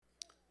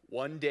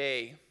One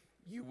day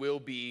you will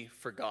be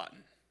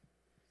forgotten.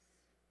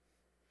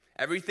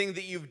 Everything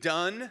that you've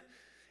done,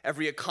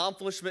 every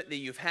accomplishment that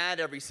you've had,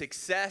 every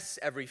success,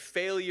 every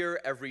failure,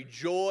 every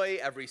joy,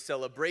 every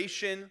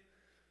celebration,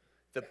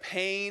 the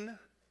pain,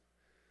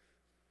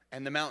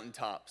 and the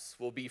mountaintops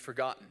will be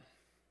forgotten.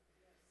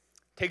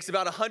 Takes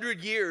about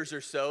 100 years or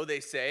so,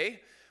 they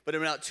say, but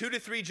in about 2 to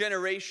 3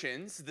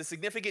 generations, the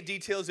significant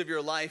details of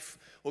your life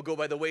will go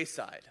by the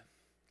wayside.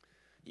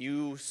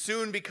 You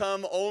soon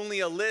become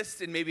only a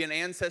list in maybe an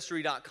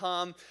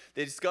Ancestry.com.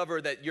 They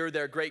discover that you're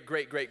their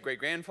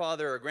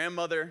great-great-great-great-grandfather or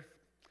grandmother,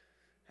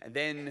 and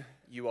then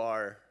you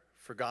are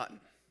forgotten.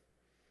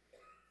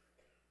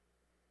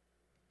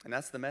 And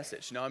that's the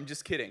message. No, I'm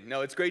just kidding.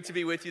 No, it's great to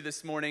be with you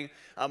this morning.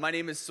 My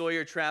name is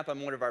Sawyer Trapp.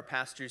 I'm one of our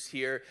pastors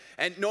here.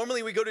 And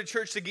normally we go to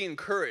church to get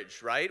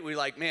encouraged, right? We're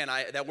like, man,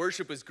 that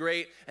worship was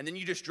great. And then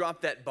you just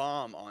dropped that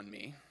bomb on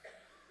me.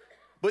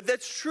 But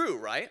that's true,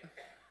 right?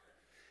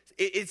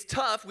 It's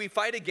tough. We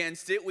fight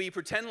against it. We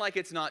pretend like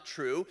it's not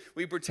true.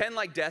 We pretend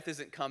like death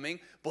isn't coming,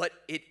 but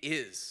it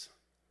is.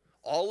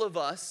 All of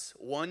us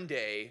one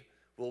day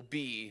will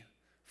be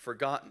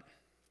forgotten.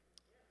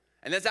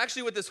 And that's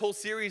actually what this whole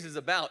series is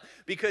about,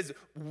 because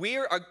we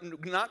are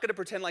not going to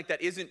pretend like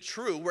that isn't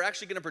true. We're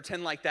actually going to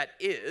pretend like that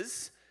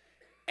is.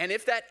 And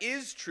if that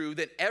is true,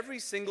 then every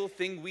single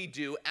thing we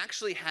do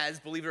actually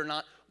has, believe it or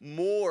not,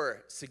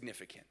 more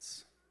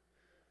significance.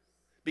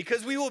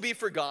 Because we will be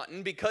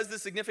forgotten, because the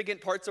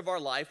significant parts of our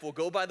life will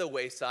go by the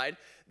wayside,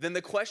 then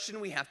the question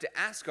we have to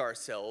ask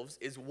ourselves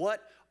is,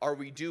 what are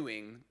we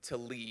doing to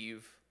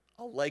leave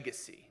a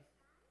legacy?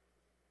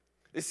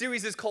 This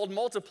series is called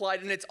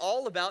Multiplied, and it's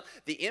all about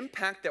the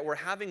impact that we're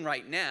having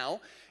right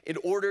now in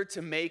order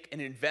to make an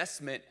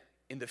investment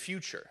in the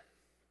future.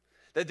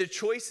 That the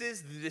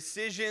choices, the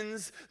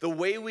decisions, the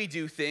way we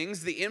do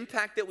things, the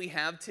impact that we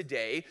have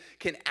today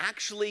can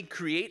actually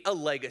create a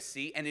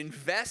legacy and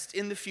invest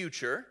in the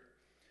future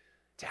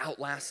to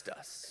outlast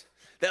us.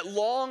 That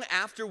long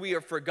after we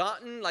are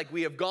forgotten, like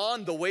we have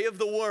gone the way of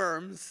the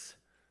worms,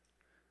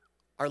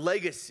 our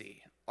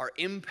legacy, our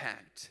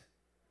impact,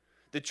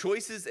 the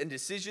choices and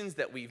decisions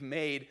that we've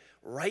made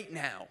right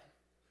now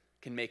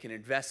can make an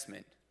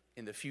investment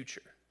in the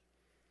future.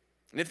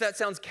 And if that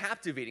sounds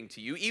captivating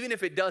to you, even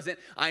if it doesn't,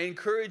 I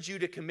encourage you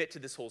to commit to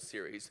this whole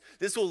series.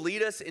 This will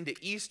lead us into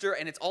Easter,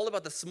 and it's all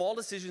about the small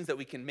decisions that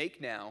we can make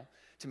now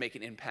to make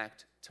an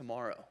impact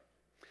tomorrow.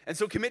 And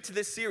so commit to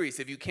this series.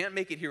 If you can't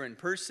make it here in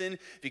person,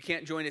 if you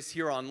can't join us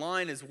here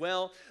online as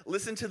well,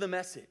 listen to the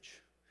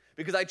message.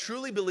 Because I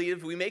truly believe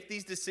if we make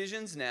these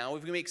decisions now,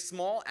 if we make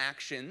small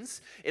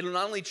actions, it'll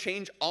not only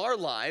change our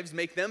lives,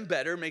 make them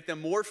better, make them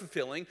more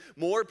fulfilling,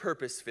 more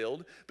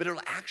purpose-filled, but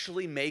it'll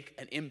actually make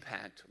an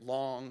impact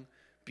long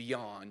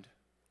beyond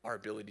our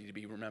ability to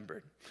be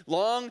remembered.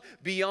 Long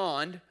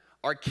beyond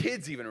our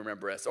kids even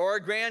remember us, or our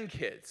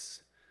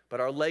grandkids. But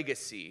our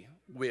legacy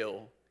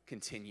will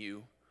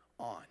continue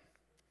on.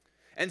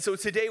 And so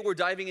today we're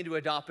diving into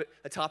a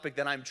topic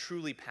that I'm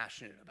truly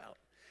passionate about.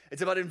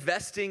 It's about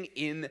investing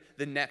in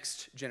the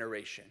next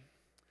generation.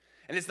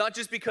 And it's not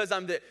just because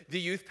I'm the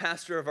youth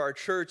pastor of our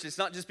church. It's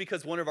not just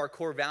because one of our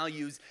core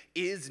values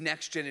is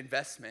next-gen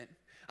investment.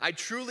 I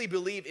truly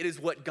believe it is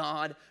what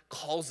God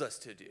calls us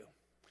to do.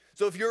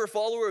 So if you're a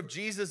follower of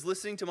Jesus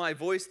listening to my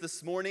voice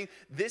this morning,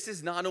 this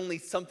is not only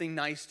something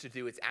nice to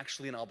do, it's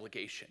actually an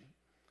obligation.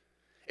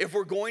 If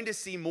we're going to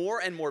see more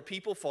and more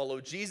people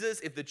follow Jesus,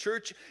 if the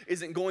church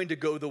isn't going to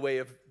go the way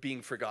of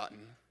being forgotten,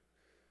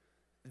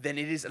 then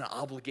it is an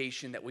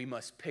obligation that we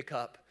must pick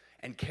up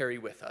and carry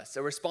with us.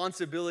 A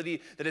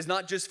responsibility that is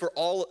not just for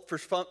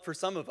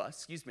some of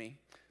us,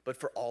 but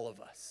for all of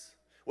us.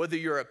 Whether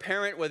you're a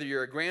parent, whether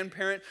you're a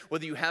grandparent,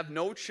 whether you have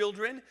no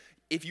children,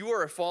 if you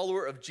are a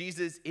follower of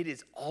Jesus, it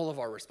is all of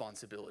our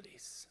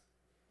responsibilities.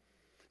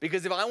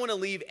 Because if I want to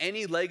leave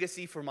any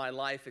legacy for my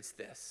life, it's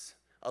this: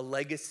 a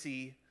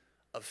legacy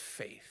of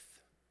faith.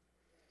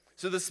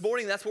 So this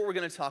morning, that's what we're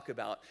going to talk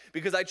about.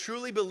 Because I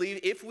truly believe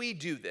if we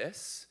do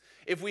this,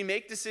 if we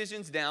make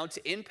decisions now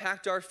to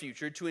impact our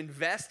future, to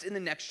invest in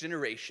the next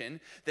generation,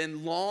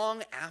 then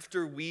long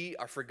after we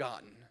are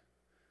forgotten,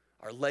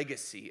 our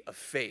legacy of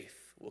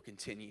faith will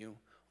continue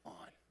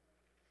on.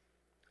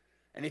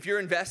 And if you're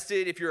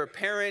invested, if you're a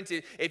parent,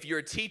 if you're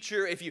a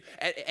teacher, if you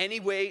in any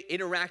way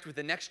interact with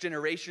the next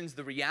generations,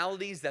 the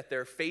realities that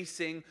they're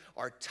facing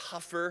are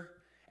tougher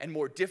and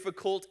more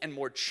difficult and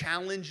more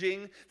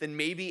challenging than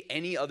maybe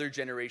any other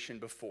generation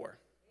before.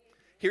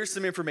 Here's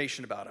some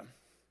information about them.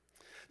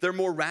 They're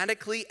more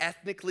radically,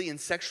 ethnically, and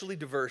sexually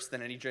diverse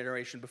than any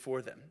generation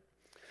before them.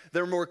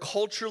 They're more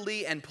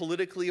culturally and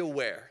politically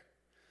aware.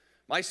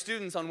 My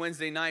students on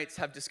Wednesday nights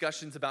have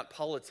discussions about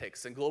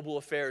politics and global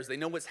affairs. They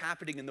know what's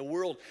happening in the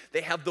world.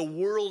 They have the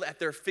world at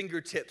their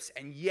fingertips,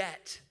 and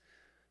yet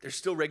they're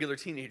still regular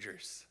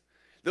teenagers.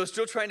 They're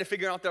still trying to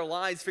figure out their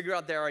lives, figure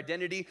out their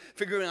identity,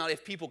 figuring out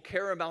if people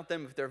care about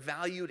them, if they're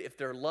valued, if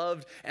they're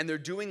loved, and they're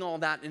doing all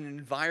that in an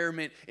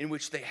environment in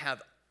which they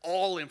have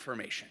all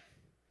information.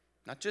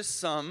 Not just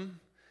some,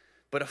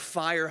 but a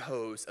fire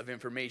hose of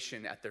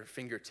information at their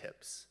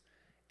fingertips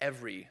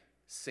every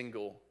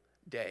single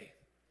day.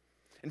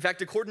 In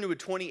fact, according to a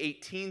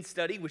 2018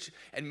 study, which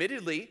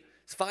admittedly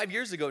is 5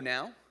 years ago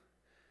now,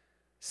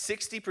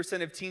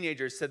 60% of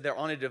teenagers said they're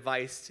on a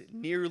device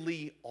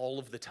nearly all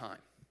of the time.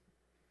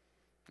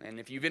 And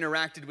if you've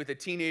interacted with a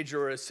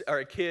teenager or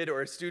a kid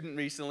or a student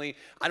recently,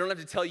 I don't have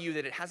to tell you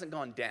that it hasn't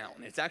gone down.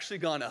 It's actually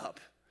gone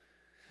up.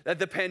 That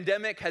the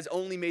pandemic has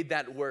only made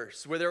that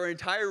worse, where their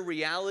entire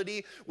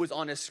reality was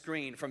on a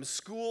screen, from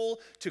school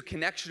to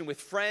connection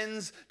with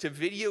friends, to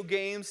video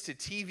games, to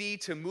TV,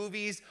 to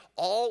movies.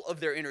 All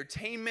of their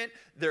entertainment,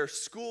 their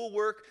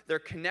schoolwork, their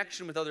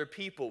connection with other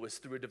people was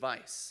through a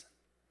device.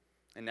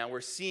 And now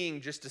we're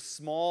seeing just a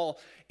small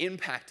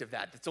impact of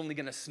that that's only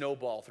going to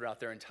snowball throughout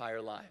their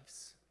entire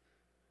lives.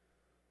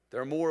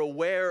 They're more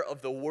aware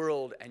of the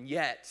world, and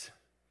yet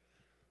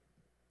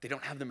they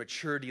don't have the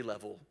maturity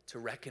level to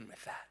reckon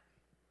with that.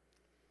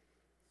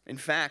 In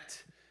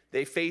fact,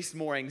 they face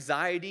more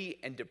anxiety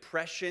and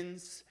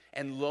depressions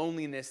and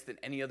loneliness than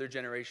any other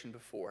generation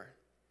before.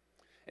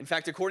 In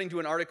fact, according to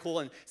an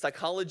article in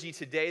Psychology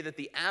Today, that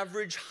the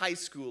average high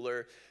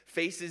schooler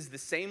faces the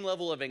same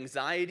level of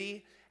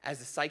anxiety as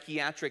a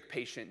psychiatric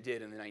patient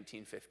did in the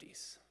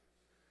 1950s.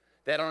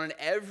 That on an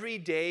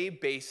everyday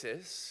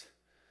basis,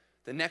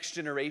 the next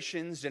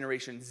generations,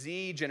 Generation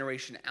Z,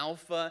 Generation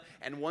Alpha,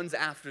 and ones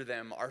after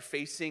them are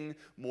facing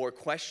more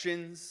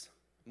questions,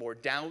 more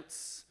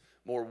doubts,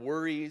 more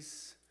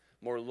worries,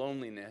 more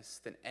loneliness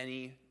than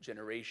any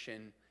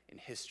generation in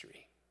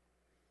history.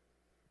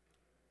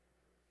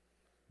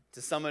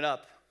 To sum it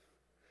up,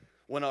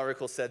 one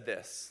article said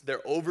this: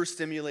 they're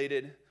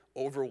overstimulated,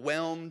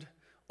 overwhelmed,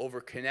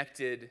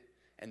 overconnected,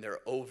 and they're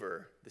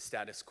over the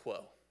status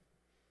quo.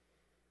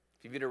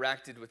 If you've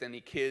interacted with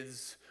any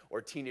kids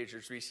or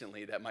teenagers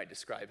recently, that might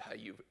describe how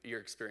you're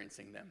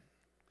experiencing them.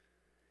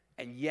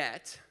 And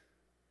yet,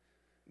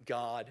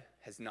 God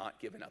has not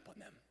given up on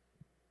them.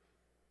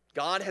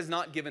 God has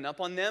not given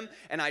up on them,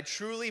 and I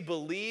truly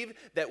believe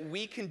that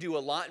we can do a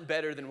lot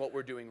better than what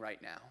we're doing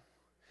right now.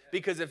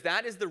 Because if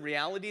that is the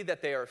reality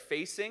that they are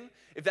facing,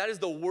 if that is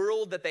the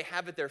world that they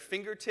have at their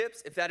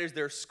fingertips, if that is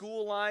their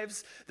school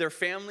lives, their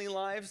family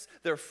lives,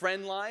 their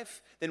friend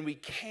life, then we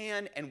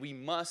can and we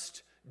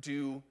must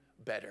do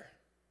better.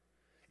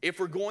 If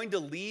we're going to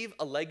leave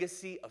a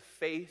legacy of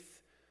faith,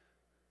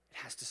 it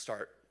has to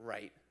start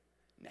right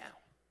now.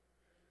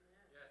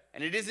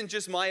 And it isn't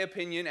just my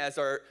opinion as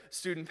our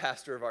student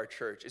pastor of our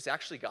church. It's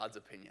actually God's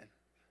opinion.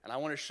 And I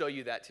want to show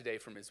you that today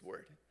from his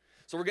word.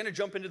 So we're going to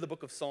jump into the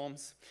book of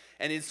Psalms.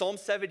 And in Psalm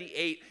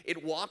 78,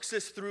 it walks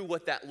us through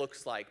what that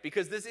looks like.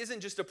 Because this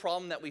isn't just a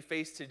problem that we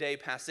face today,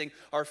 passing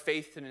our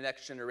faith to the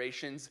next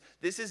generations.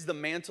 This is the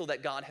mantle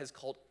that God has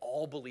called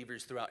all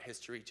believers throughout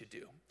history to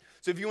do.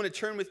 So if you want to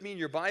turn with me in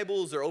your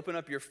Bibles or open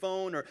up your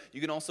phone, or you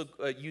can also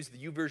use the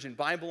YouVersion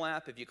Bible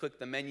app. If you click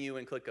the menu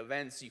and click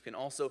events, you can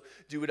also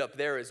do it up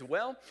there as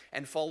well,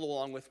 and follow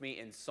along with me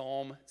in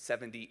Psalm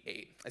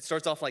 78. It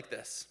starts off like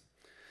this: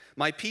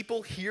 My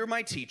people hear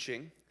my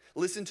teaching,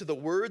 listen to the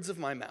words of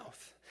my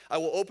mouth. I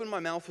will open my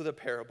mouth with a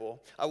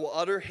parable. I will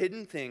utter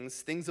hidden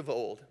things, things of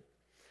old,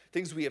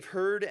 things we have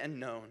heard and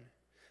known,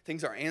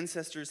 things our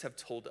ancestors have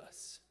told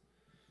us.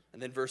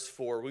 And then verse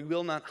 4, we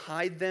will not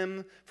hide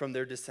them from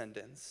their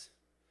descendants.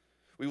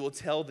 We will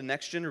tell the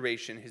next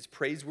generation his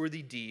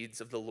praiseworthy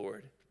deeds of the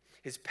Lord,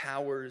 his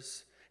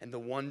powers, and the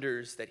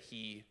wonders that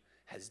he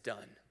has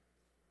done.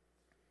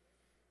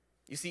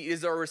 You see, it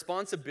is our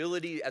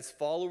responsibility as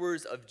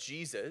followers of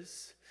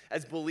Jesus,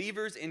 as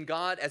believers in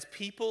God, as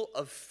people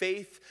of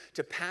faith,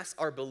 to pass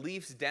our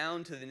beliefs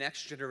down to the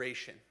next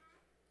generation.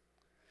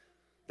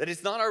 That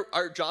it's not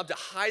our job to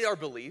hide our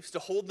beliefs, to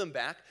hold them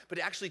back, but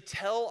to actually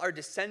tell our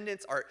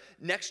descendants, our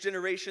next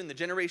generation, the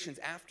generations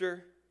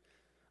after,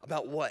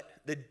 about what?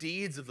 The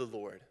deeds of the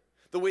Lord.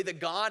 The way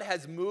that God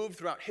has moved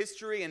throughout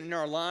history and in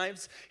our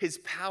lives, his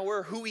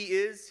power, who he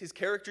is, his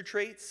character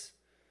traits,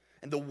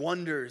 and the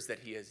wonders that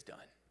he has done.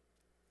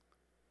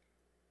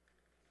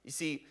 You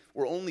see,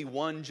 we're only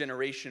one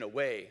generation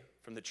away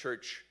from the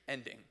church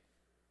ending.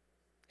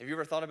 Have you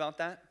ever thought about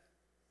that?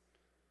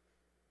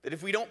 That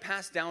if we don't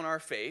pass down our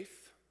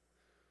faith,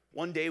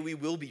 one day we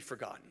will be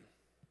forgotten.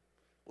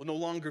 We'll no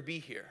longer be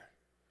here.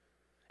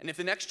 And if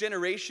the next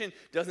generation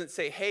doesn't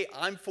say, hey,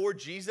 I'm for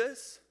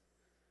Jesus,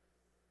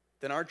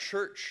 then our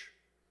church,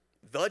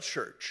 the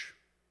church,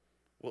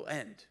 will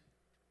end.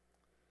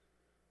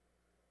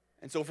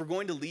 And so if we're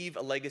going to leave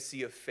a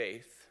legacy of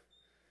faith,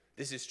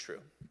 this is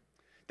true,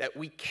 that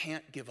we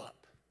can't give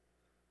up.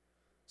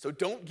 So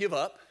don't give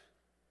up.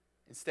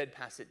 Instead,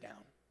 pass it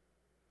down.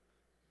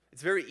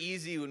 It's very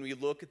easy when we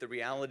look at the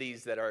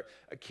realities that our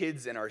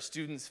kids and our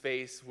students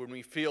face, when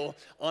we feel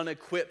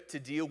unequipped to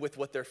deal with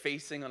what they're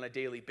facing on a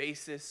daily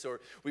basis,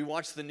 or we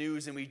watch the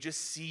news and we just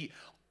see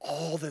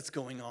all that's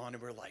going on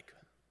and we're like,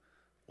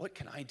 what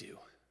can I do?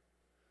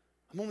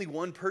 I'm only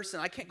one person.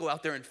 I can't go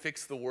out there and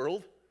fix the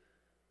world.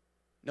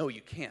 No,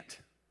 you can't.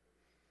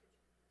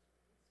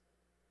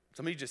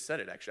 Somebody just said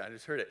it, actually. I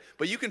just heard it.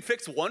 But you can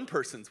fix one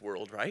person's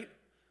world, right?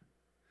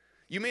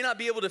 You may not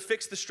be able to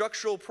fix the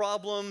structural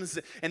problems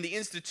and the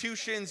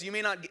institutions. You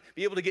may not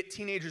be able to get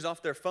teenagers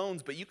off their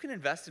phones, but you can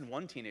invest in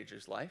one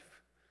teenager's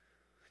life.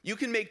 You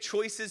can make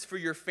choices for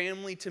your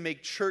family to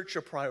make church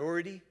a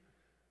priority.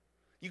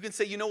 You can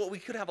say, you know what, we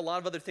could have a lot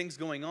of other things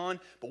going on,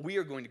 but we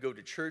are going to go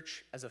to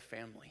church as a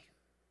family.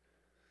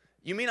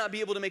 You may not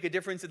be able to make a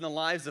difference in the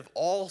lives of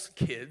all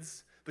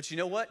kids, but you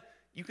know what?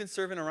 You can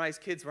serve in Arise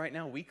Kids right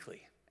now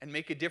weekly and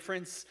make a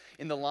difference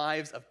in the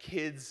lives of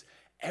kids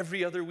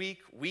every other week,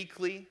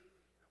 weekly,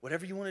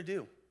 whatever you want to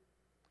do.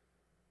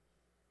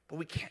 But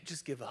we can't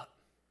just give up.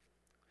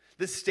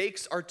 The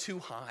stakes are too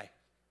high.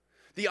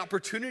 The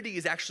opportunity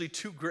is actually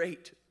too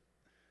great.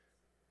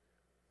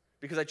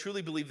 Because I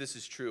truly believe this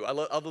is true. I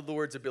love the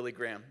words of Billy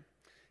Graham.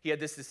 He had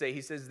this to say.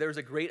 He says, there's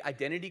a great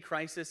identity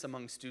crisis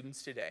among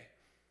students today.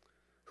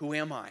 Who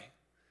am I?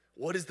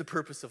 What is the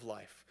purpose of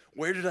life?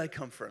 Where did I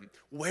come from?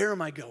 Where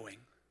am I going?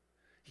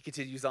 He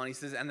continues on. He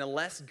says, and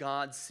unless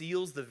God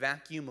seals the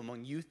vacuum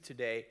among youth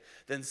today,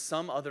 then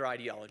some other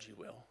ideology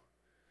will.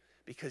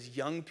 Because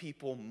young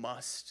people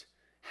must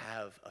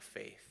have a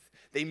faith.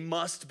 They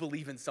must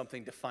believe in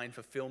something to find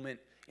fulfillment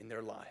in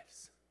their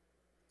lives.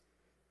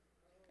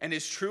 And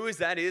as true as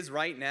that is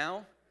right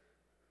now,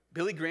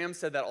 Billy Graham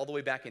said that all the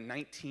way back in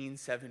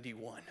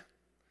 1971.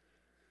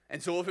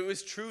 And so if it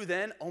was true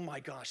then, oh my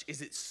gosh,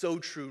 is it so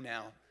true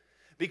now?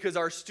 Because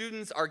our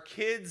students, our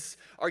kids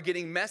are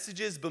getting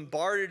messages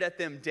bombarded at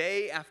them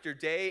day after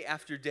day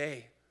after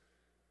day.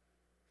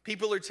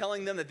 People are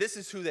telling them that this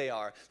is who they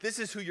are. This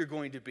is who you're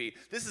going to be.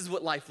 This is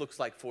what life looks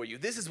like for you.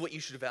 This is what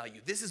you should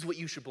value. This is what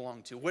you should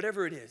belong to,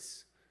 whatever it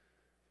is.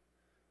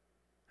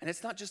 And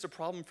it's not just a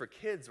problem for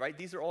kids, right?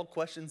 These are all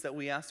questions that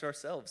we ask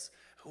ourselves.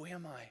 Who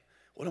am I?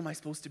 What am I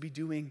supposed to be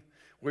doing?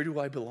 Where do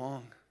I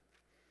belong?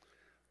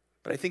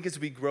 But I think as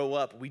we grow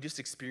up, we just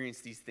experience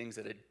these things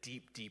at a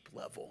deep, deep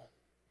level.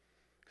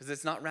 Because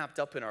it's not wrapped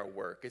up in our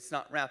work. It's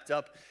not wrapped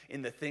up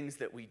in the things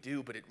that we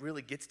do, but it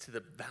really gets to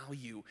the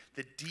value,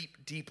 the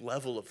deep, deep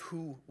level of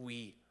who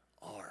we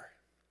are.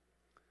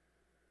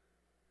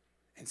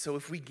 And so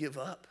if we give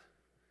up,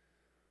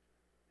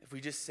 if we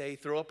just say,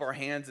 throw up our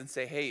hands and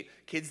say, hey,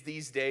 kids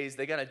these days,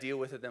 they got to deal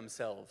with it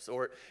themselves.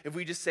 Or if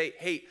we just say,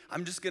 hey,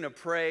 I'm just going to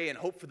pray and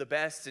hope for the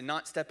best and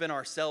not step in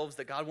ourselves,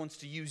 that God wants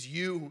to use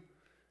you.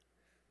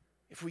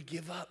 If we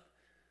give up,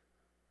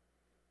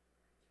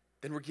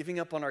 then we're giving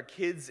up on our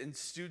kids and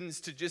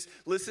students to just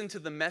listen to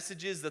the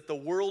messages that the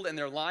world and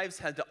their lives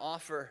had to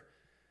offer.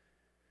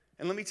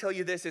 And let me tell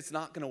you this, it's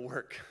not going to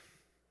work.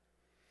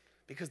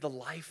 Because the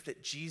life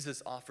that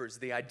Jesus offers,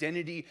 the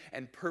identity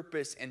and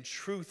purpose and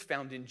truth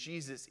found in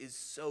Jesus is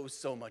so,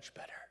 so much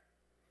better.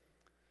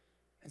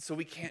 And so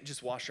we can't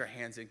just wash our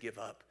hands and give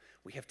up.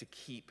 We have to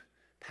keep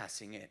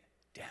passing it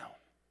down.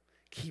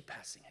 Keep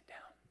passing it down.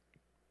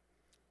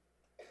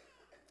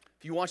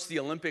 If you watch the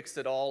Olympics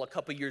at all, a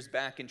couple years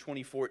back in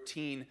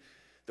 2014,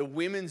 the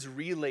women's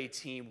relay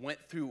team went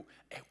through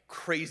a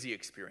crazy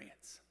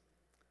experience.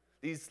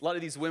 A lot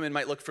of these women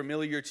might look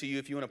familiar to you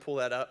if you want to pull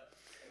that up.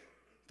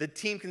 The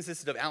team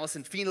consisted of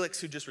Allison Felix,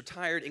 who just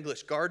retired,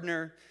 English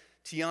Gardner,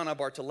 Tiana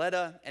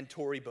Bartoletta, and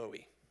Tori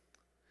Bowie.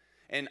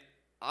 And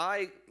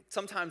I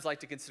sometimes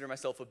like to consider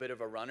myself a bit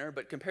of a runner,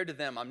 but compared to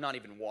them, I'm not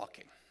even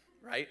walking,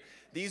 right?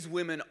 These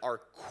women are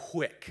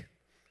quick.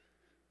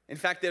 In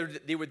fact,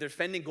 they were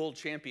defending gold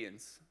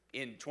champions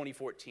in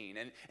 2014.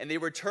 And they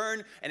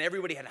returned, and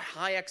everybody had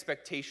high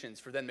expectations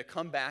for them to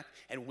come back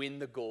and win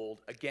the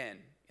gold again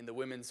in the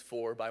women's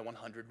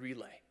 4x100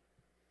 relay.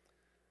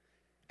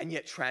 And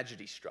yet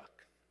tragedy struck.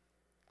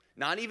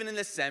 Not even in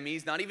the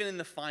semis, not even in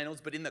the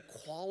finals, but in the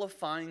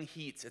qualifying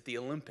heats at the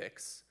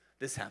Olympics,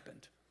 this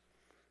happened.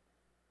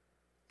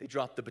 They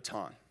dropped the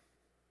baton.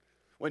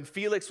 When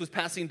Felix was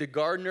passing to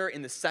Gardner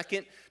in the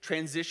second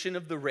transition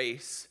of the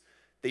race,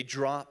 they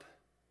drop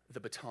the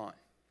baton.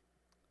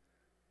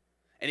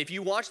 And if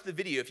you watch the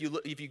video,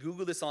 if you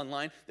Google this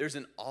online, there's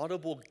an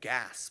audible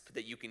gasp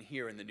that you can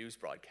hear in the news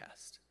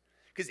broadcast.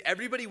 Because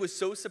everybody was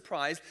so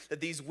surprised that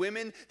these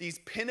women, these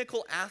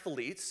pinnacle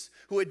athletes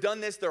who had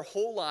done this their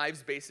whole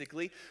lives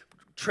basically,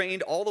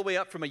 trained all the way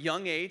up from a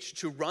young age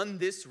to run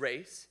this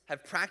race,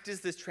 have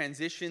practiced this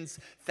transitions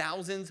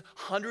thousands,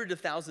 hundreds of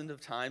thousands of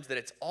times, that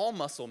it's all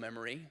muscle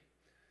memory,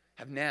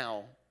 have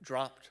now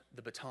dropped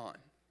the baton.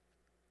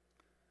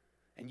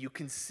 And you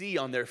can see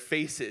on their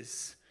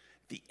faces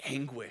the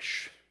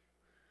anguish.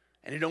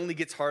 And it only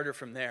gets harder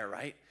from there,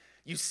 right?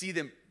 You see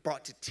them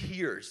brought to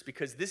tears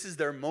because this is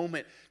their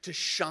moment to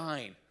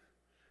shine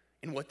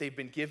in what they've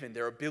been given,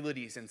 their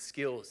abilities and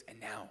skills, and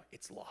now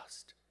it's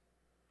lost.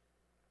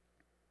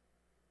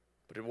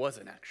 But it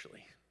wasn't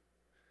actually.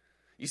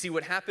 You see,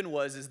 what happened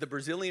was the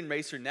Brazilian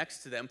racer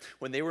next to them,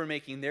 when they were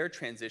making their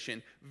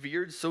transition,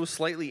 veered so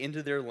slightly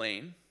into their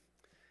lane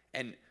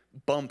and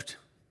bumped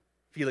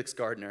Felix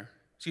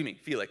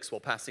while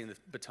passing the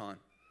baton.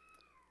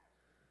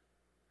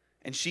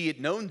 And she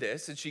had known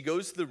this, and she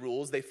goes to the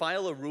rules. They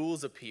file a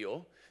rules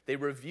appeal. They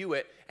review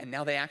it, and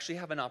now they actually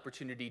have an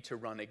opportunity to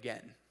run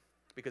again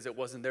because it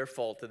wasn't their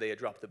fault that they had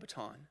dropped the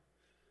baton.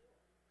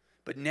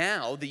 But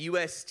now the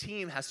U.S.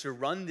 team has to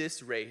run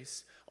this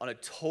race on a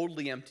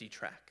totally empty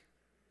track,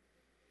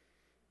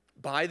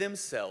 by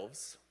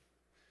themselves,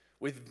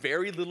 with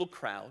very little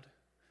crowd,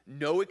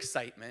 no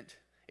excitement.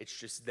 It's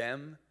just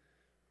them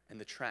and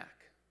the track.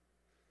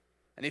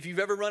 And if you've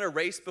ever run a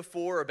race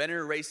before or been in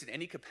a race in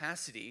any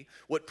capacity,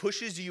 what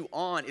pushes you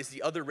on is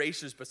the other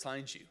racers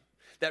beside you.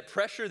 That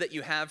pressure that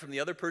you have from the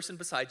other person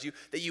beside you,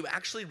 that you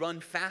actually run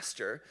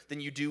faster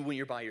than you do when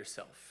you're by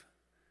yourself.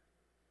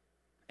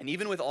 And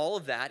even with all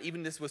of that,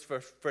 even this was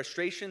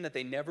frustration that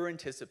they never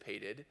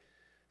anticipated,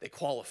 they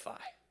qualify.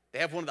 They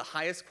have one of the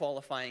highest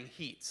qualifying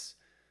heats.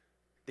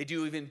 They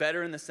do even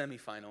better in the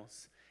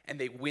semifinals, and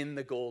they win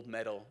the gold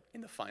medal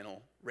in the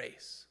final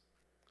race.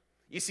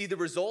 You see, the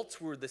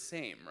results were the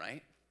same,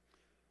 right?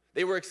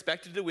 They were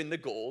expected to win the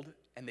gold,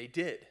 and they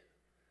did.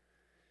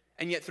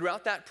 And yet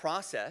throughout that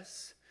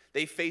process,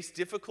 they faced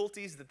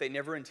difficulties that they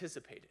never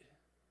anticipated.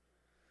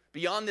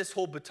 Beyond this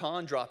whole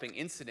baton dropping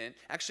incident,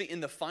 actually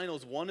in the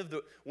finals, one of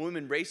the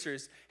women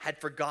racers had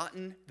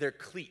forgotten their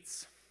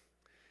cleats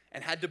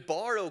and had to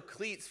borrow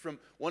cleats from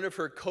one of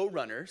her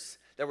co-runners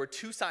that were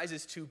 2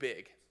 sizes too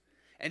big.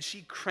 And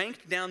she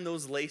cranked down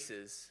those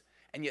laces,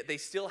 and yet they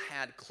still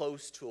had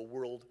close to a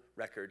world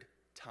record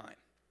time.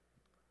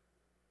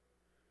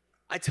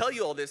 I tell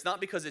you all this not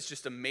because it's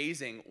just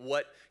amazing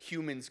what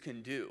humans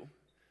can do,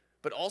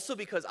 but also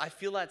because I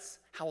feel that's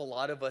how a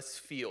lot of us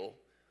feel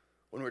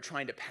when we're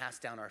trying to pass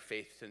down our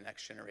faith to the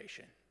next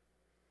generation.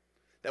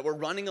 That we're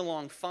running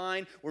along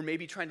fine, we're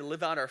maybe trying to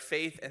live out our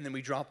faith, and then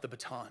we drop the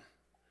baton.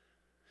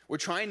 We're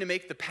trying to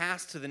make the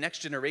pass to the next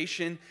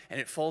generation, and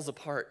it falls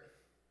apart.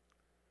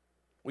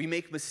 We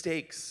make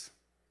mistakes.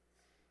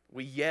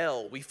 We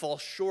yell, we fall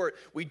short,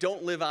 we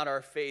don't live out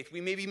our faith.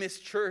 We maybe miss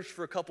church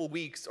for a couple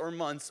weeks or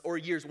months or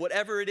years,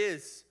 whatever it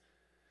is.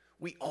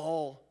 We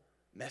all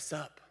mess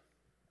up.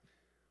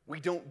 We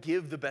don't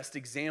give the best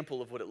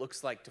example of what it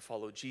looks like to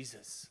follow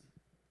Jesus.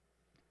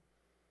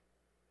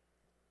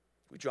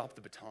 We drop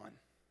the baton.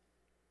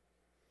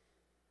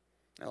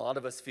 And a lot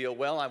of us feel,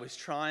 well, I was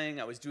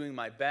trying, I was doing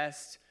my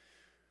best,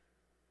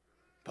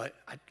 but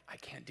I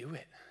can't do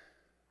it.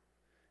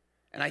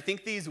 And I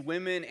think these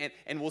women,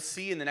 and we'll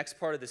see in the next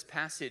part of this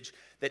passage,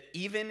 that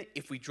even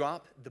if we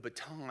drop the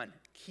baton,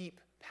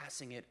 keep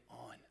passing it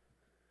on.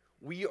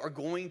 We are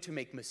going to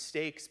make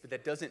mistakes, but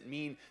that doesn't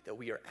mean that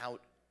we are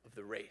out of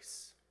the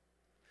race.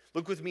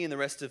 Look with me in the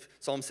rest of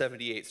Psalm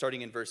 78,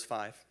 starting in verse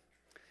 5.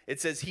 It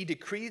says, he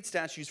decreed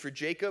statutes for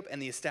Jacob and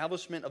the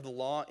establishment of the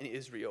law in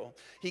Israel.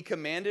 He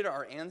commanded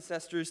our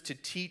ancestors to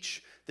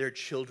teach their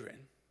children.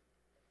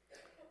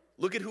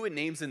 Look at who it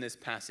names in this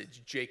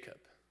passage, Jacob.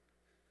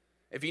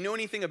 If you know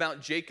anything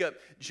about Jacob,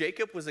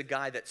 Jacob was a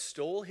guy that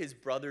stole his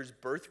brother's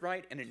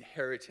birthright and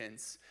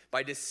inheritance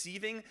by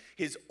deceiving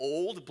his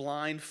old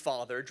blind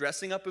father,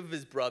 dressing up as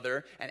his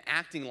brother and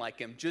acting like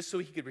him just so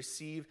he could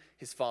receive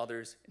his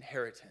father's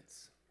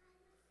inheritance.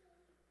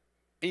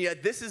 And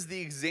yet this is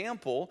the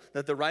example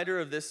that the writer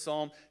of this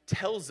psalm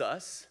tells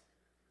us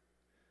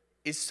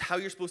is how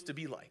you're supposed to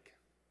be like.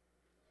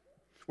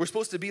 We're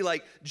supposed to be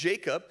like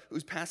Jacob,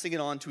 who's passing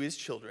it on to his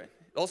children.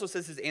 It also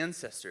says his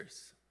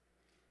ancestors.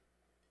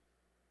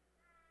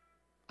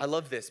 I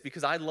love this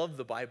because I love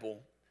the Bible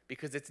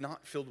because it's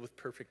not filled with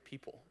perfect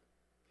people.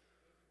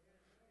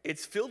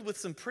 It's filled with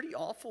some pretty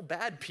awful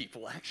bad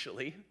people,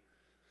 actually.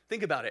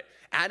 Think about it.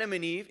 Adam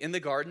and Eve in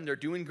the garden, they're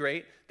doing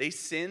great. They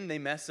sin, they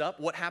mess up.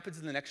 What happens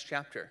in the next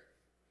chapter?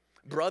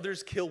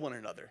 Brothers kill one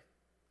another.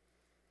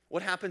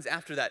 What happens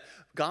after that?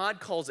 God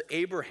calls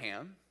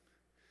Abraham.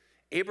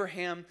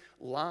 Abraham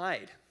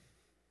lied.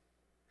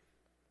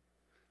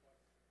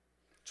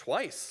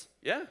 Twice,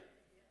 yeah.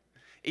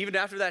 Even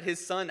after that,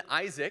 his son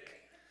Isaac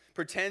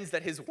pretends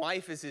that his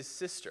wife is his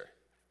sister.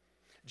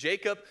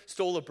 Jacob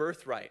stole a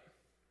birthright.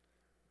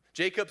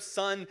 Jacob's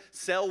son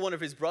sell one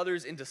of his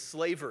brothers into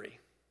slavery.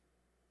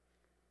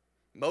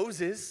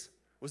 Moses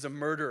was a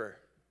murderer.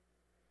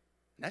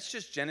 And that's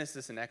just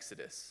Genesis and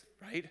Exodus,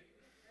 right?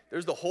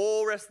 There's the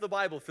whole rest of the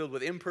Bible filled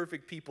with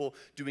imperfect people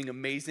doing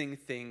amazing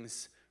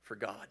things for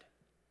God.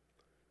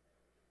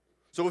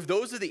 So if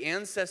those are the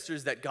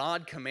ancestors that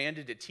God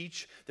commanded to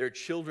teach their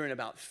children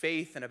about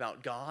faith and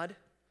about God,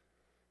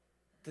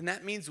 then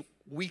that means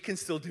we can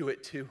still do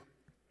it too.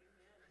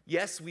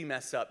 Yes, we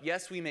mess up.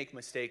 Yes, we make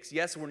mistakes.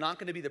 Yes, we're not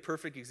going to be the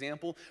perfect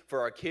example for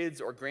our kids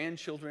or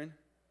grandchildren.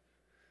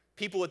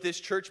 People at this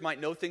church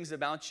might know things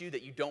about you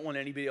that you don't want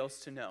anybody else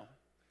to know.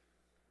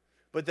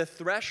 But the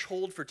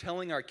threshold for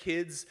telling our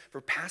kids,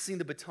 for passing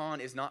the baton,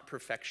 is not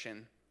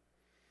perfection.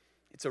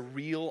 It's a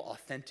real,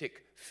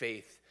 authentic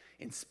faith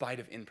in spite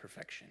of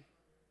imperfection.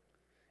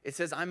 It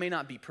says, I may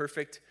not be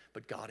perfect,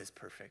 but God is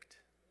perfect.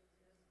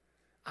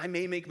 I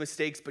may make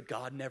mistakes, but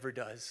God never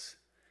does.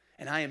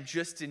 And I am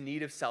just in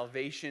need of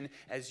salvation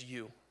as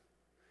you.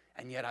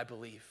 And yet I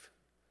believe.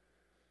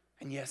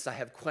 And yes, I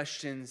have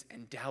questions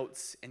and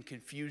doubts and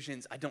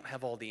confusions. I don't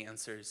have all the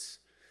answers.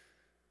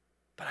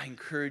 But I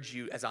encourage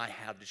you, as I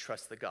have, to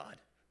trust the God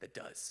that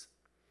does,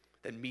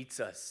 that meets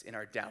us in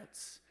our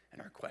doubts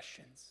and our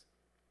questions.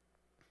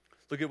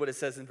 Look at what it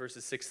says in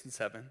verses 6 and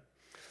 7.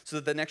 so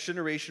that the next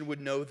generation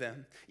would know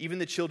them, even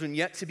the children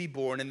yet to be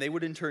born, and they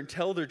would in turn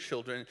tell their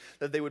children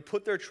that they would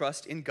put their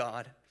trust in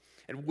God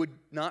and would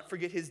not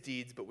forget his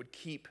deeds, but would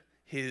keep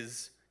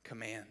his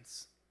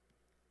commands.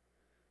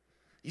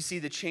 You see,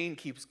 the chain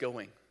keeps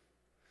going.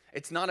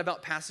 It's not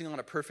about passing on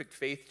a perfect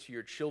faith to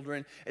your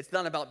children. It's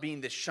not about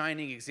being this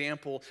shining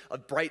example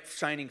of bright,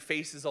 shining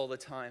faces all the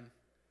time.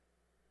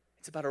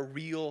 It's about a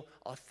real,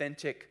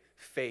 authentic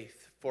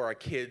faith for our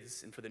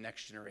kids and for the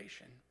next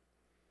generation.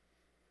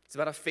 It's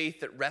about a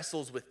faith that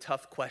wrestles with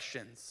tough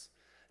questions.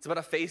 It's about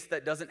a faith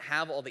that doesn't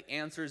have all the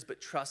answers,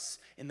 but trusts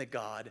in the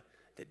God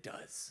that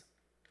does.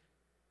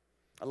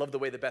 I love the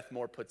way that Beth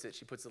Moore puts it.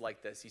 She puts it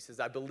like this. He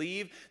says, I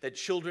believe that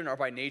children are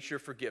by nature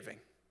forgiving.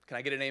 Can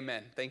I get an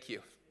amen? Thank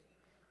you.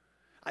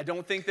 I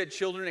don't think that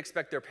children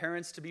expect their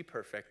parents to be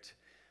perfect.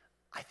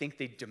 I think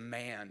they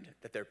demand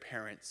that their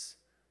parents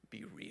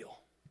be real.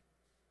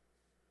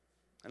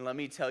 And let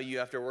me tell you,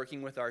 after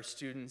working with our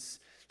students,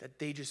 that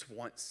they just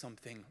want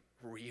something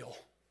real.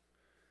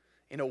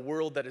 In a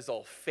world that is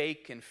all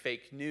fake and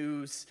fake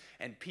news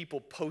and people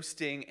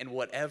posting and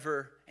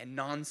whatever and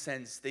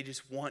nonsense, they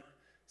just want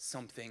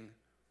something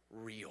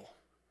real.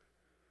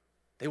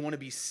 They want to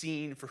be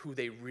seen for who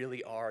they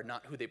really are,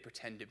 not who they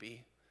pretend to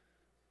be.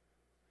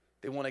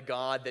 They want a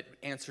God that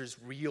answers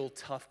real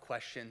tough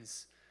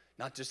questions,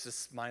 not just a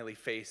smiley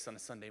face on a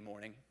Sunday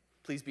morning.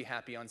 Please be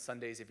happy on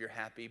Sundays if you're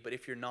happy, but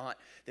if you're not,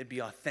 then be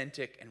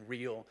authentic and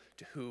real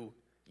to who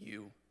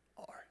you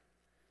are.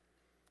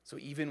 So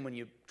even when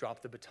you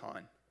drop the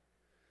baton,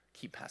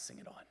 keep passing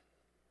it on.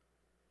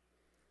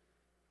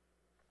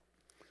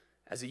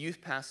 As a youth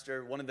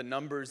pastor, one of the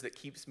numbers that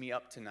keeps me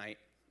up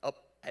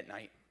at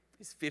night,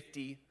 is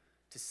 50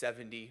 to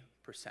 70%.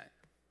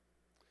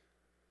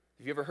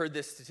 Have you ever heard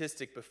this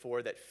statistic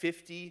before, that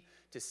 50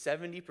 to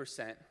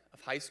 70%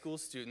 of high school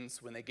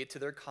students, when they get to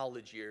their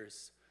college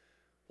years,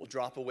 will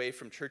drop away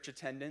from church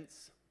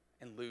attendance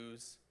and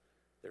lose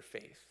their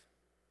faith?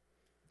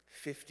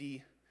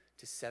 50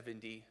 to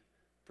 70%.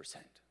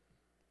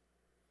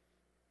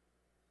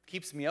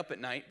 Keeps me up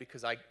at night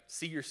because I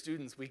see your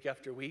students week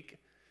after week.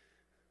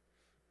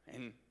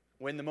 And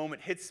when the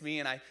moment hits me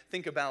and I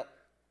think about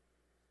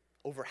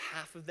over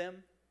half of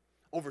them,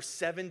 over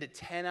 7 to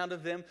 10 out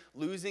of them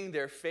losing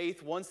their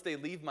faith once they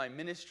leave my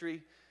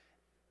ministry,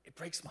 it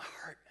breaks my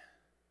heart.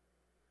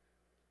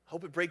 I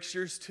hope it breaks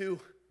yours too.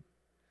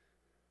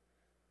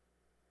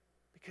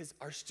 Because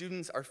our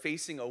students are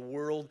facing a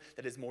world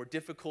that is more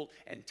difficult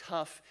and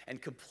tough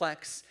and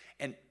complex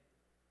and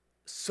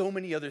so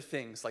many other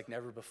things like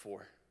never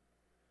before.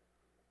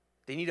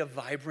 They need a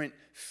vibrant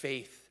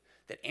faith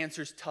that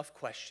answers tough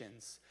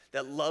questions,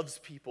 that loves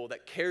people,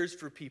 that cares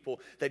for people,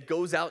 that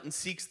goes out and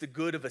seeks the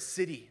good of a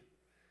city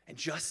and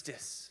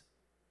justice.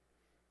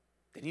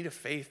 They need a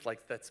faith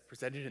like that's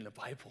presented in the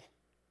Bible.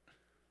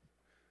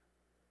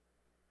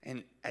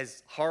 And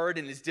as hard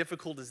and as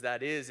difficult as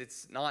that is,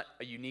 it's not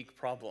a unique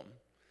problem.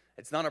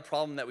 It's not a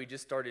problem that we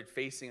just started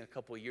facing a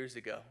couple of years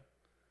ago.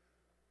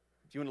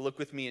 If you want to look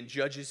with me in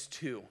Judges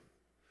 2,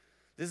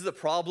 this is a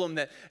problem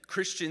that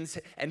Christians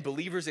and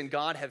believers in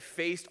God have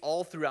faced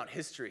all throughout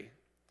history.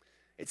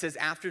 It says,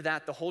 after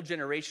that, the whole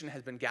generation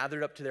has been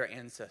gathered up to their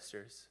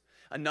ancestors.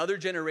 Another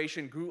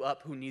generation grew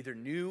up who neither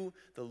knew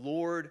the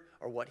Lord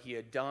or what he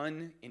had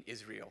done in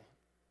Israel.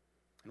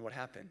 And what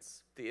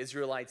happens? The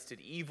Israelites did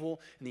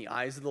evil in the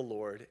eyes of the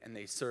Lord, and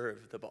they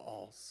served the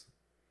Baals.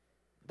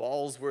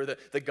 Baals were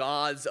the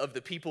gods of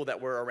the people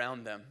that were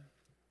around them.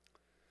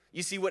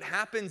 You see, what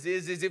happens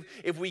is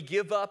if we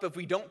give up, if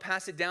we don't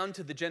pass it down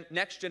to the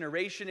next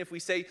generation, if we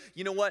say,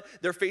 you know what,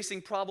 they're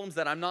facing problems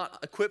that I'm not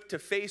equipped to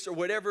face or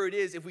whatever it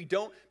is, if we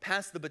don't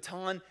pass the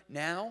baton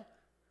now,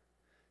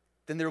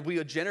 then there will be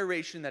a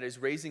generation that is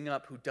raising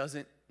up who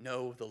doesn't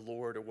know the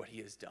Lord or what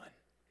he has done.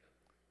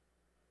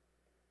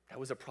 That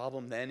was a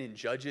problem then in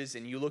Judges,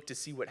 and you look to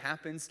see what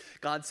happens.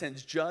 God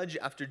sends judge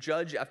after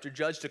judge after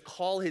judge to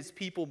call his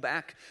people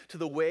back to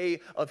the way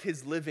of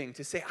his living,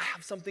 to say, I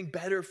have something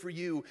better for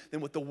you than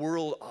what the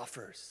world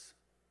offers.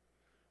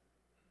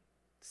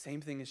 Same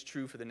thing is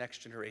true for the next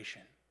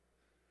generation.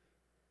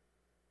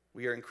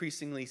 We are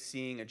increasingly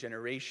seeing a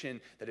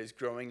generation that is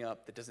growing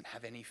up that doesn't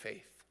have any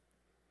faith,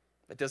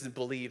 that doesn't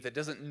believe, that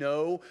doesn't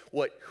know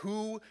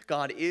who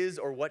God is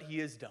or what he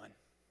has done.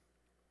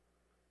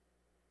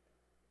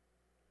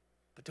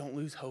 But don't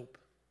lose hope.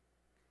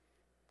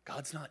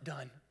 God's not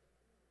done.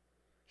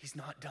 He's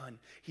not done.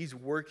 He's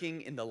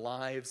working in the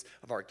lives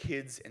of our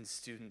kids and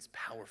students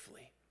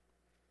powerfully.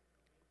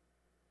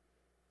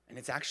 And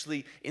it's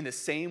actually in the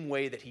same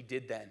way that he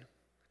did then.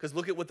 Because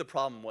look at what the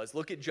problem was.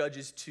 Look at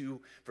Judges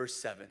 2, verse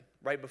 7,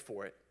 right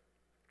before it.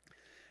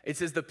 It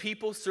says, the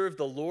people served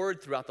the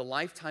Lord throughout the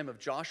lifetime of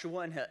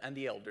Joshua and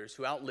the elders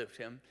who outlived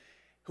him,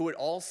 who had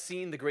all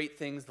seen the great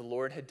things the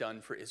Lord had done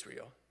for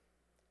Israel.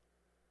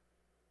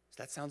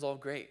 So that sounds all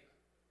great.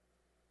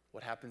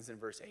 What happens in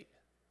verse 8?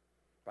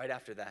 Right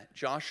after that,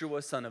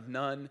 Joshua, son of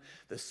Nun,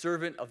 the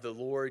servant of the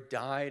Lord,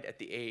 died at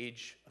the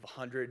age of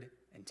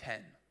 110.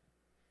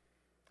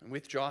 And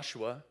with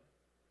Joshua,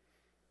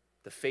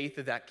 the faith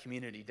of that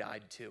community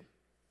died too.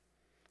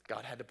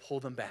 God had to pull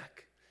them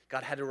back.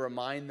 God had to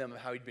remind them of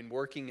how he'd been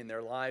working in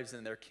their lives and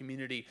in their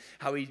community,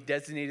 how he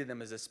designated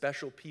them as a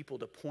special people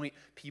to point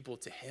people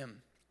to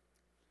him.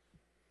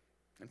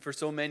 And for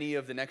so many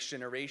of the next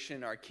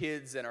generation, our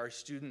kids and our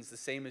students, the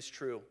same is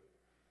true.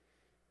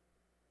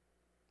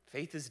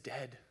 Faith is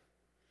dead.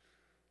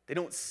 They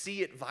don't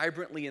see it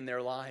vibrantly in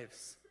their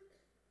lives.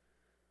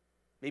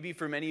 Maybe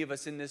for many of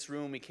us in this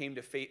room, we came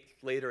to faith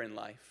later in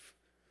life.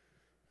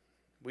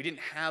 We didn't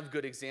have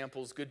good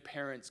examples, good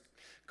parents,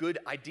 good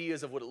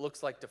ideas of what it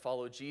looks like to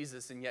follow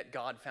Jesus, and yet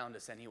God found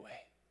us anyway.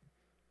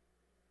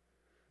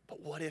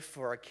 But what if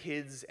for our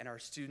kids and our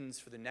students,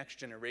 for the next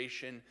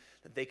generation,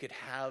 that they could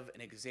have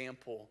an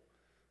example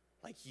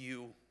like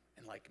you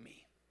and like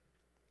me?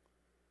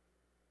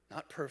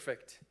 Not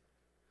perfect,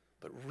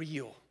 but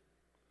real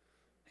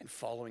and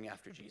following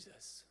after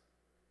Jesus.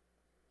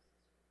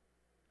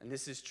 And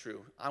this is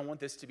true. I want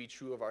this to be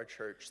true of our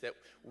church, that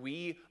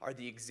we are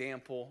the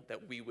example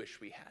that we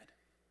wish we had.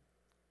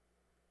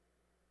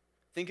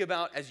 Think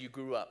about as you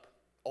grew up,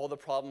 all the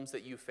problems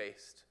that you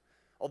faced,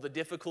 all the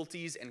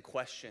difficulties and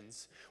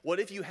questions. What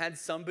if you had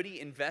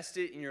somebody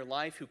invested in your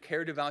life who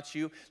cared about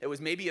you, that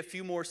was maybe a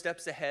few more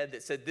steps ahead,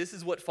 that said, this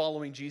is what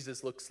following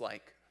Jesus looks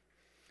like.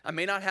 I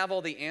may not have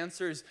all the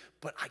answers,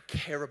 but I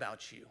care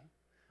about you.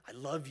 I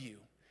love you.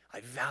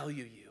 I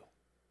value you.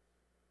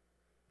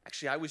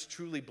 Actually, I was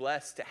truly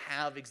blessed to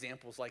have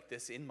examples like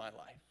this in my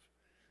life.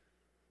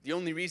 The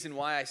only reason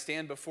why I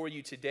stand before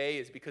you today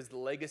is because of the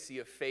legacy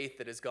of faith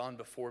that has gone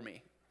before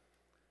me.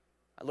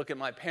 I look at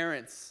my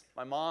parents,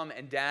 my mom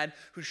and dad,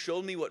 who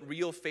showed me what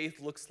real faith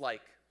looks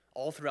like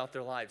all throughout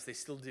their lives. They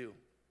still do.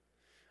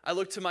 I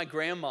look to my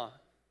grandma,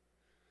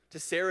 to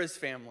Sarah's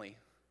family.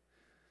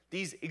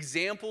 These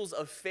examples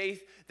of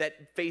faith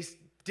that faced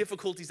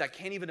difficulties I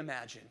can't even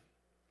imagine.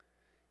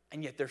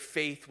 And yet their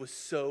faith was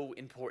so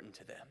important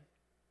to them.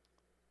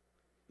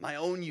 My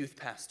own youth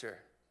pastor,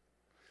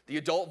 the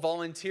adult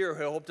volunteer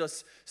who helped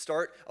us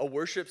start a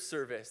worship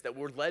service that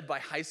were led by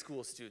high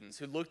school students,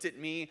 who looked at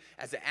me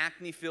as an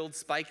acne-filled,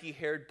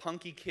 spiky-haired,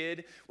 punky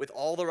kid with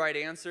all the right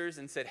answers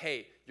and said,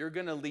 hey, you're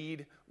going to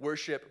lead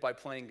worship by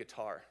playing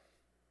guitar.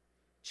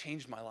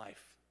 Changed my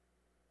life.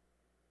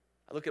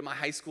 I look at my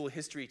high school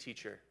history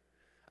teacher.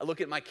 I look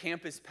at my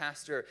campus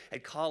pastor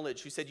at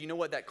college who said, you know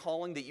what, that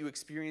calling that you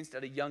experienced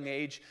at a young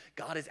age,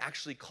 God is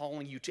actually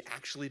calling you to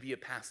actually be a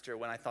pastor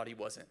when I thought he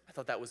wasn't. I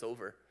thought that was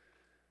over.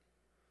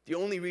 The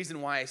only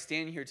reason why I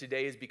stand here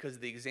today is because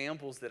of the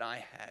examples that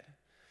I had.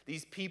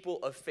 These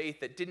people of faith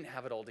that didn't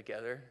have it all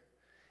together,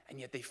 and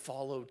yet they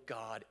followed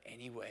God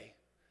anyway.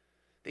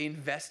 They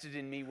invested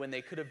in me when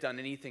they could have done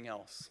anything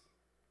else.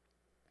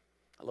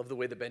 I love the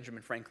way that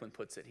Benjamin Franklin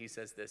puts it. He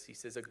says this, he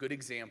says, a good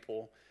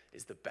example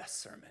is the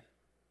best sermon.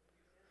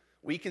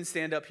 We can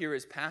stand up here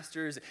as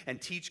pastors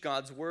and teach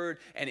God's word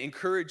and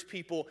encourage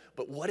people,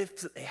 but what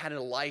if they had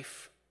a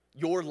life,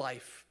 your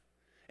life,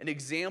 an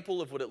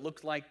example of what it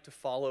looked like to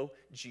follow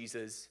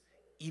Jesus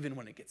even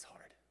when it gets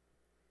hard?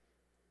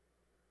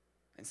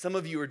 And some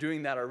of you are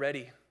doing that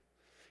already.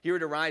 Here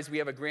at Arise, we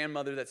have a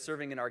grandmother that's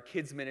serving in our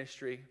kids'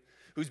 ministry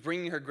who's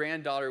bringing her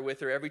granddaughter with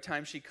her every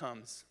time she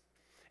comes.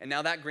 And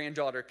now that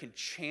granddaughter can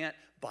chant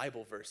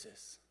Bible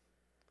verses.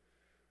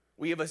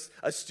 We have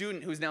a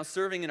student who's now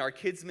serving in our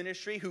kids'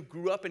 ministry, who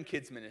grew up in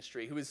kids'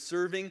 ministry, who is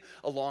serving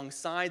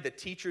alongside the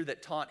teacher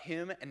that taught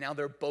him, and now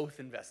they're both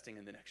investing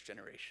in the next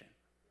generation.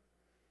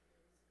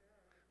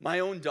 My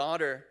own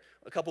daughter,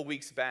 a couple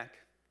weeks back,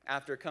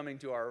 after coming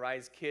to our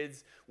Arise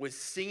Kids, was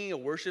singing a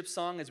worship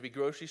song as we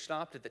grocery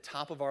shopped at the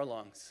top of our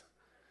lungs.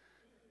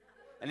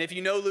 And if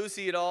you know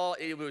Lucy at all,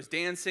 it was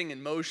dancing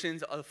and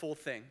motions, a full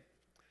thing.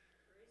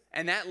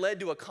 And that led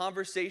to a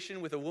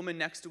conversation with a woman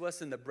next to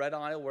us in the bread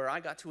aisle where I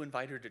got to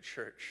invite her to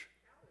church.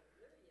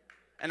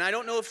 And I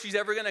don't know if she's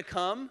ever going to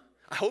come.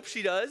 I hope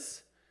she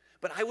does.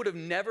 But I would have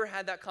never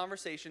had that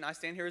conversation. I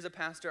stand here as a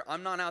pastor.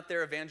 I'm not out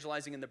there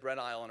evangelizing in the bread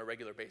aisle on a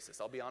regular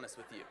basis. I'll be honest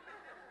with you.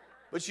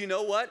 But you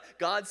know what?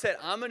 God said,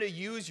 I'm going to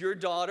use your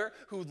daughter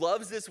who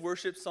loves this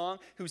worship song,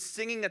 who's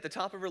singing at the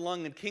top of her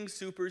lung in King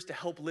Soopers to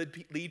help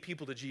lead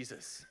people to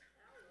Jesus.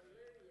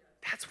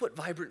 That's what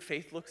vibrant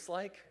faith looks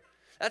like.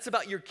 That's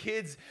about your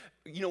kids,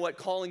 you know what,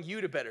 calling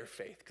you to better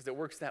faith, because it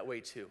works that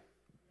way too.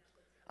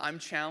 I'm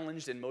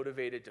challenged and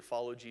motivated to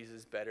follow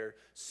Jesus better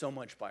so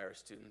much by our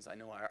students. I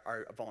know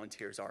our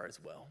volunteers are as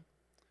well.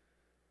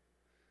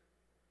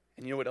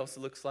 And you know what else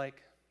it looks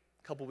like?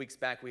 A couple weeks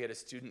back, we had a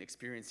student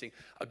experiencing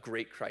a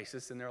great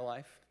crisis in their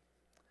life.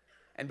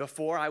 And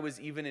before I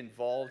was even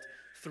involved,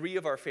 3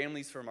 of our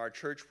families from our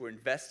church were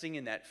investing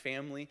in that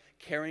family,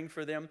 caring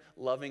for them,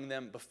 loving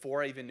them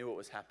before I even knew what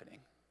was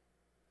happening.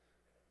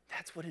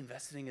 That's what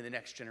investing in the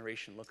next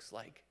generation looks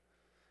like.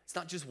 It's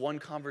not just one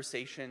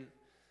conversation.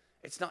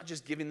 It's not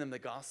just giving them the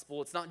gospel.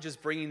 It's not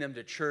just bringing them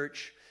to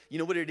church. You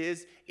know what it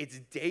is? It's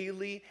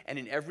daily and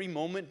in every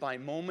moment by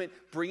moment,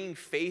 bringing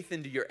faith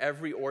into your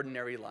every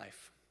ordinary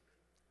life.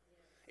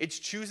 It's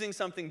choosing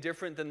something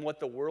different than what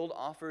the world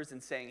offers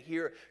and saying,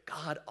 here,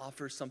 God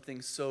offers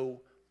something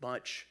so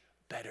much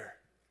better.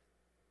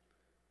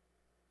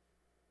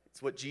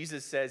 It's what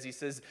Jesus says. He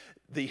says,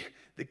 the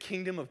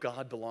kingdom of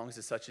God belongs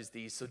to such as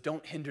these, so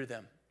don't hinder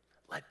them.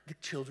 Let the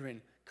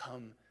children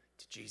come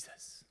to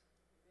Jesus.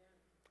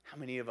 How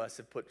many of us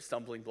have put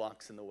stumbling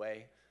blocks in the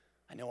way?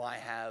 I know I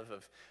have,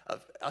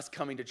 of us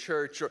coming to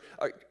church, or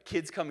our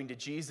kids coming to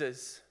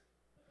Jesus,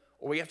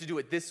 or we have to do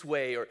it this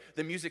way, or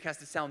the music has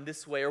to sound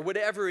this way, or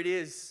whatever it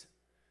is.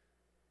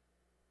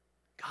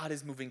 God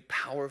is moving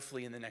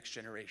powerfully in the next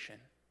generation.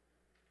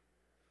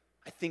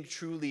 I think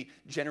truly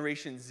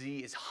Generation Z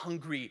is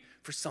hungry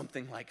for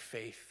something like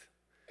faith.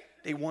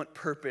 They want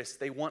purpose.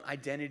 They want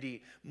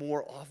identity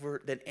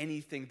more than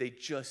anything. They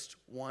just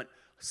want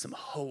some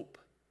hope.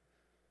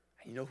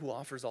 And you know who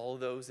offers all of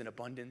those in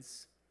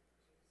abundance?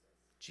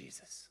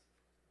 Jesus.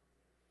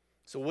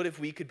 So what if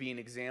we could be an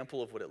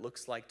example of what it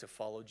looks like to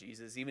follow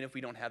Jesus, even if we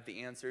don't have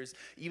the answers,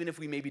 even if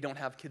we maybe don't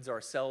have kids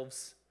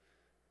ourselves?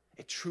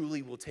 It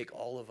truly will take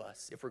all of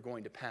us if we're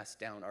going to pass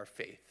down our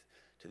faith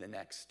to the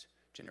next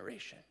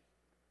generation.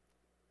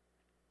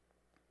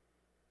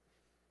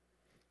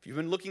 If you've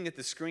been looking at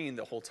the screen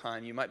the whole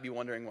time, you might be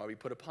wondering why we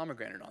put a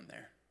pomegranate on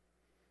there.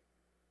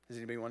 Is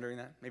anybody wondering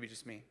that? Maybe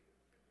just me.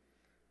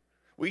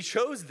 We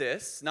chose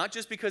this, not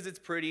just because it's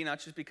pretty, not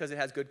just because it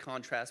has good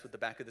contrast with the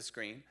back of the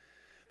screen,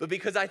 but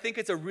because I think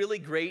it's a really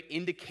great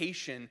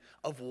indication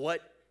of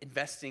what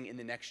investing in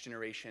the next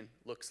generation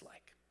looks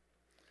like.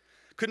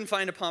 Couldn't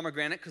find a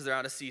pomegranate because they're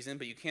out of season,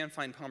 but you can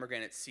find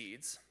pomegranate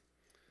seeds.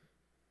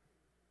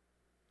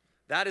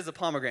 That is a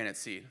pomegranate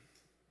seed.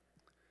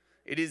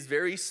 It is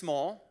very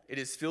small. It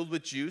is filled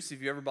with juice.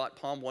 If you ever bought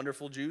Palm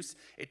Wonderful juice,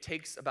 it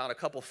takes about a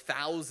couple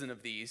thousand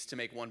of these to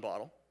make one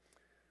bottle.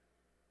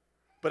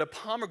 But a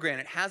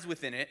pomegranate has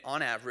within it,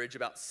 on average,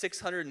 about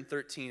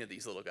 613 of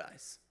these little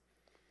guys.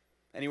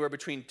 Anywhere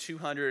between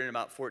 200 and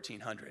about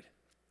 1,400.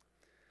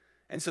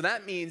 And so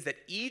that means that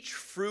each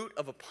fruit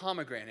of a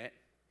pomegranate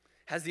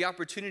has the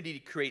opportunity to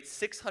create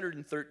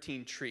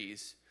 613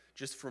 trees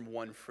just from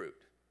one fruit.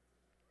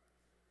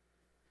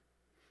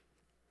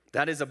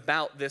 That is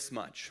about this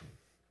much.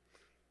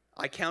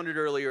 I counted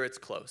earlier, it's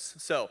close.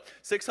 So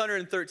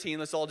 613,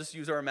 let's all just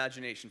use our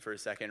imagination for a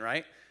second,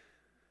 right?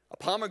 A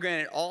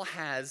pomegranate all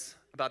has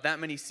about that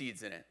many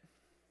seeds in it.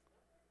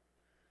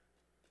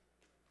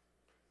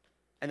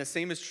 And the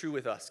same is true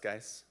with us,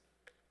 guys.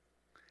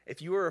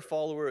 If you are a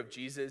follower of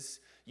Jesus,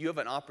 you have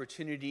an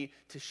opportunity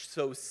to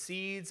sow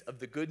seeds of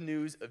the good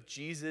news of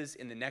Jesus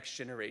in the next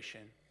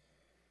generation.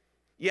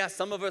 Yeah,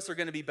 some of us are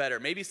going to be better.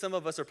 Maybe some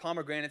of us are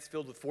pomegranates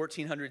filled with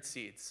 1,400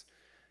 seeds.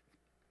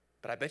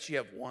 But I bet you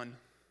have one.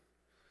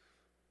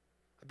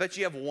 I bet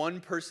you have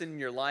one person in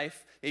your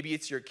life. Maybe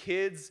it's your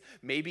kids.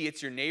 Maybe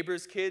it's your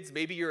neighbor's kids.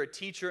 Maybe you're a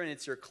teacher and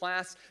it's your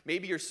class.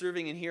 Maybe you're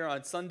serving in here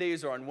on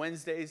Sundays or on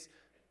Wednesdays.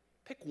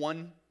 Pick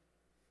one.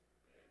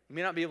 You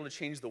may not be able to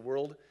change the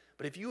world,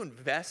 but if you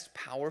invest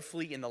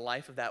powerfully in the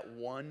life of that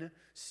one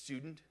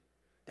student,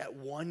 that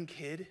one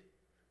kid,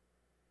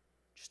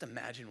 just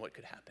imagine what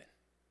could happen.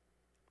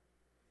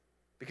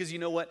 Because you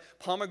know what?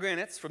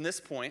 Pomegranates, from this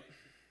point,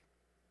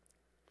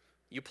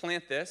 you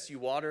plant this, you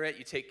water it,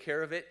 you take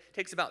care of it. It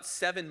takes about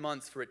 7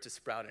 months for it to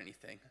sprout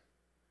anything.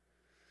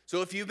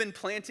 So if you've been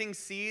planting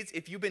seeds,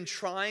 if you've been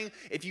trying,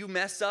 if you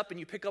mess up and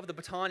you pick up the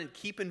baton and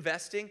keep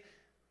investing,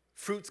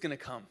 fruit's going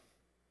to come.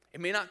 It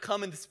may not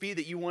come in the speed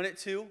that you want it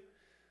to.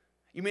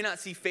 You may not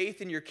see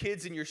faith in your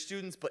kids and your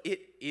students, but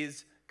it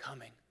is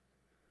coming.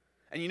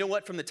 And you know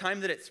what? From the time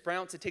that it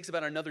sprouts, it takes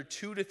about another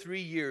 2 to 3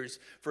 years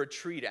for a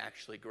tree to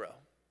actually grow.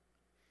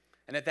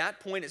 And at that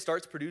point, it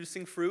starts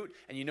producing fruit,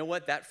 and you know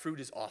what? That fruit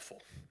is awful.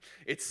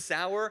 It's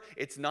sour,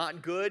 it's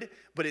not good,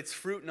 but it's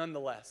fruit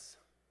nonetheless.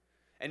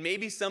 And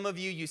maybe some of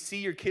you see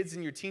your kids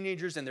and your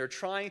teenagers, and they're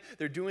trying,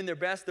 they're doing their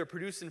best, they're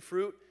producing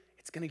fruit.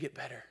 It's going to get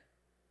better.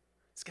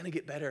 It's going to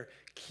get better.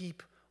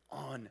 Keep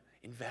on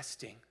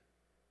investing.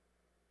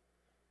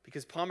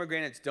 Because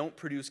pomegranates don't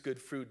produce good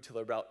fruit until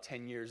they're about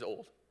 10 years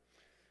old.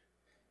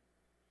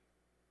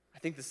 I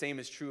think the same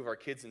is true of our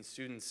kids and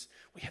students.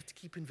 We have to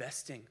keep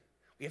investing.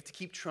 We have to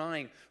keep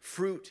trying.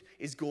 Fruit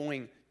is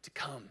going to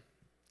come.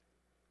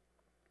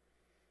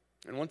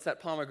 And once that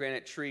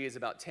pomegranate tree is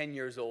about 10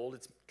 years old,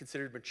 it's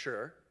considered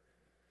mature.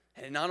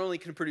 And it not only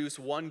can produce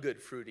one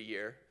good fruit a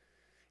year,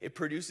 it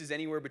produces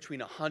anywhere between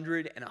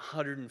 100 and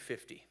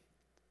 150.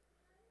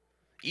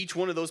 Each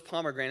one of those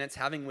pomegranates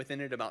having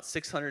within it about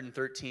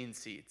 613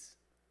 seeds.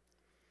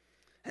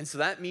 And so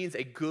that means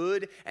a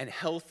good and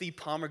healthy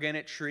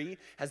pomegranate tree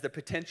has the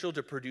potential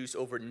to produce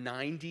over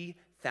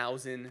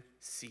 90,000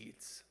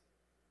 seeds.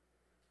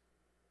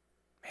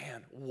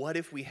 Man, what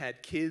if we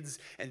had kids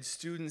and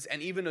students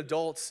and even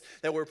adults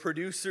that were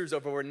producers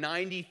of over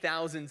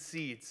 90,000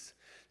 seeds,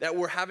 that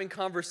were having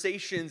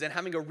conversations and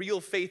having a real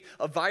faith,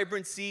 a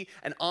vibrancy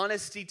and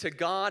honesty to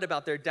God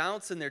about their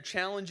doubts and their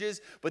challenges,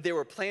 but they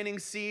were planting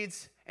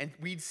seeds, and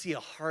we'd see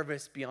a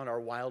harvest beyond our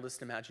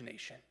wildest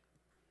imagination.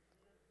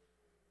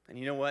 And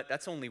you know what?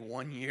 That's only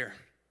 1 year.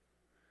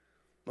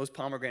 Most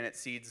pomegranate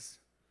seeds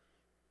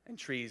and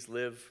trees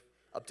live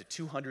up to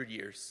 200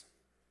 years.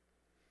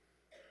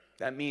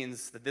 That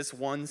means that this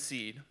one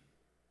seed,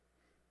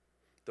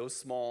 though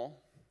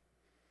small,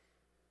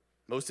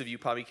 Most of you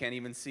probably can't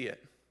even see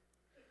it.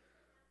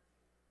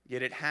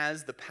 Yet it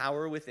has the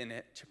power within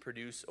it to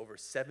produce over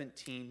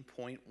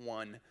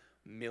 17.1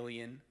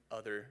 million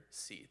other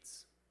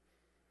seeds.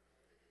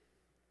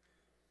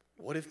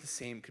 What if the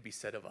same could be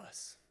said of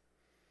us?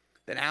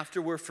 That after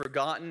we're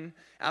forgotten,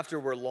 after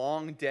we're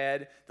long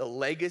dead, the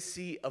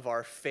legacy of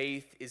our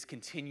faith is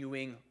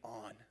continuing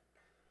on.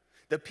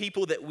 The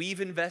people that we've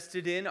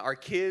invested in, our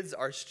kids,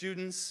 our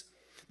students,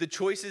 the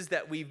choices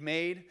that we've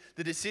made,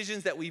 the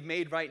decisions that we've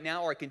made right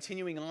now are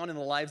continuing on in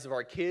the lives of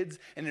our kids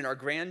and in our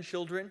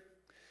grandchildren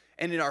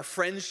and in our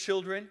friends'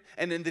 children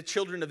and in the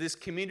children of this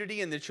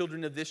community and the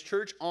children of this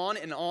church, on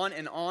and on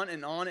and on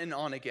and on and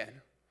on again.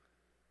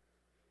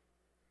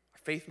 Our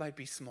faith might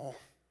be small.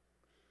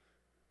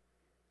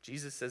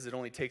 Jesus says it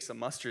only takes a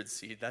mustard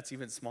seed. That's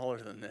even smaller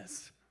than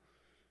this.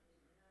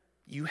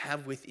 You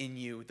have within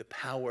you the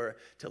power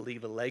to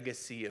leave a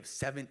legacy of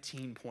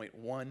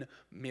 17.1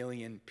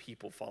 million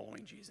people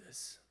following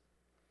Jesus.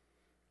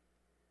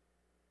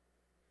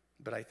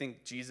 But I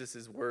think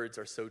Jesus' words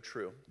are so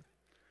true.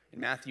 In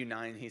Matthew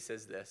 9, he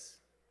says this: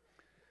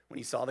 when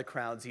he saw the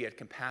crowds, he had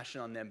compassion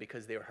on them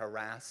because they were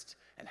harassed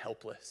and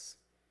helpless.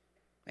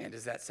 Man,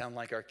 does that sound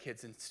like our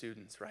kids and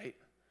students, right?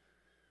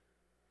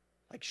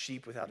 Like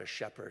sheep without a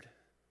shepherd.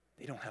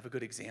 They don't have a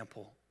good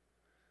example.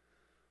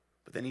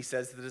 But then he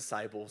says to the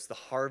disciples, the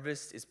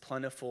harvest is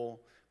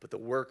plentiful, but the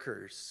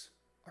workers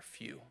are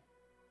few.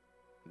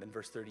 And then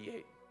verse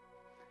 38,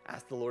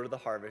 ask the Lord of the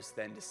harvest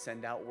then to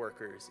send out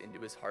workers into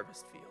his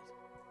harvest field.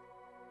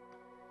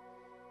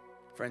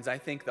 Friends, I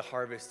think the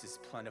harvest is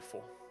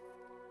plentiful.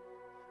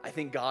 I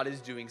think God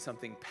is doing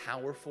something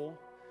powerful.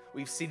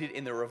 We've seen it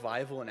in the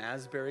revival in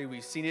Asbury.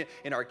 We've seen it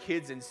in our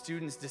kids and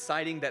students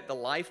deciding that the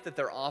life that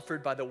they're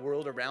offered by the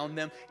world around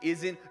them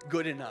isn't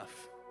good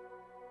enough.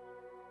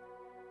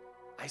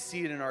 I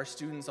see it in our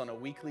students on a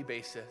weekly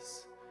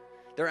basis.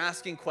 They're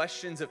asking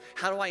questions of,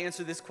 how do I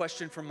answer this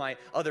question from my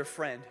other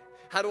friend?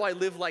 How do I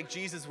live like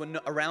Jesus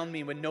around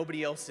me when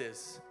nobody else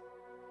is?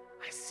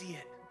 I see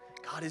it.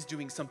 God is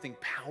doing something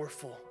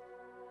powerful.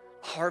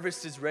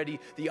 Harvest is ready.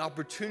 The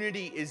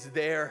opportunity is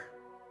there.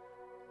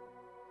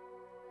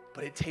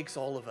 But it takes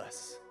all of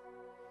us.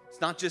 It's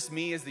not just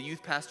me as the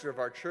youth pastor of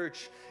our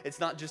church. It's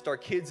not just our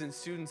kids and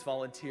students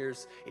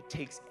volunteers. It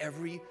takes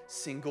every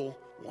single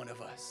one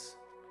of us.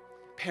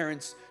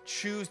 Parents,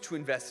 choose to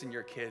invest in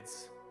your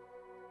kids.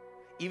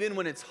 Even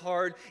when it's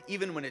hard,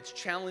 even when it's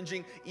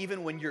challenging,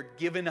 even when you're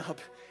given up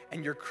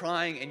and you're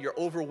crying and you're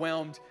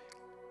overwhelmed,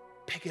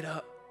 pick it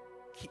up.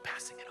 Keep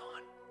passing it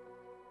on.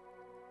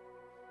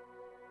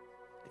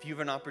 If you have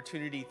an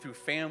opportunity through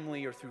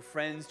family or through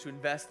friends to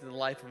invest in the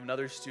life of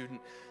another student,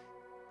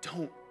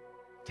 don't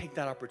take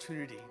that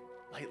opportunity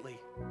lightly.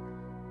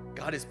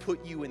 God has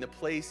put you in the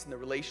place and the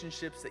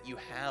relationships that you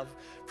have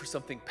for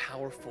something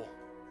powerful.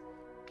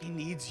 He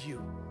needs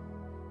you.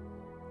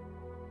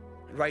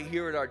 And right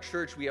here at our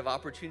church, we have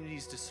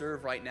opportunities to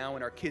serve right now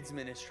in our kids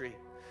ministry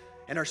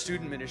and our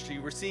student ministry.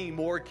 We're seeing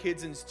more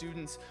kids and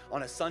students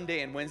on a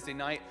Sunday and Wednesday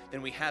night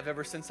than we have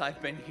ever since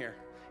I've been here.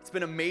 It's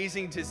been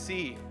amazing to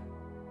see.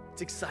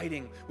 It's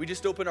exciting. We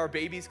just opened our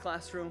babies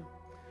classroom.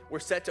 We're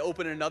set to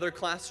open another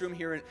classroom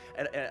here in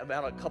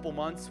about a couple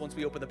months. Once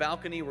we open the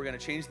balcony, we're going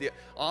to change the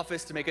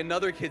office to make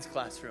another kids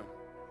classroom.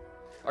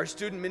 Our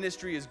student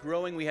ministry is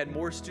growing. We had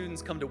more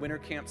students come to winter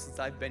camp since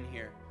I've been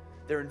here.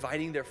 They're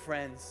inviting their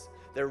friends.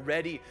 They're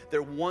ready. They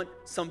want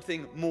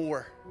something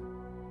more.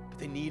 But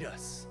they need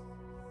us.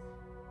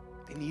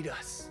 They need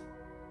us.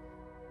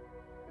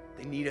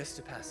 They need us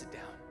to pass it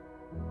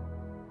down.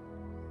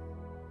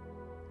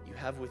 You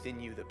have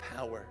within you the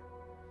power,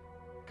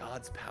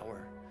 God's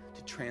power,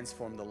 to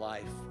transform the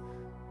life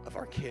of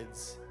our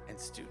kids and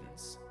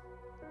students.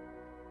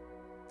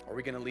 Are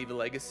we going to leave a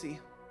legacy?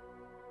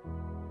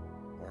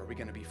 Or are we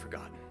going to be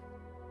forgotten?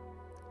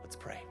 Let's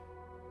pray.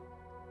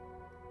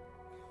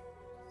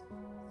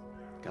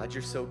 God,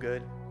 you're so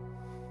good.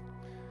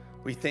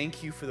 We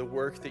thank you for the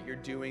work that you're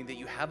doing, that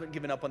you haven't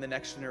given up on the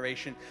next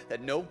generation,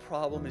 that no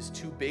problem is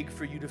too big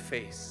for you to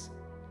face.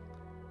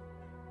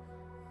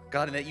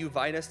 God, and that you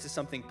invite us to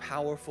something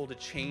powerful to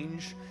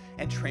change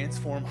and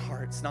transform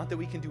hearts. Not that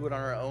we can do it on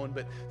our own,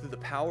 but through the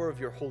power of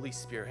your Holy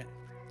Spirit.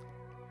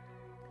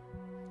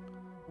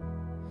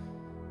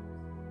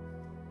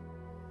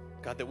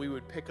 God, that we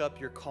would pick up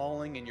your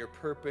calling and your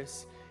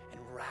purpose and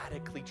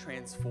radically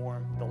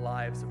transform the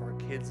lives of our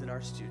kids and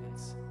our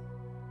students.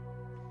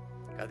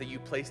 God, that you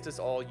placed us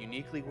all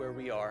uniquely where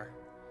we are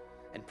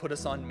and put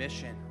us on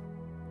mission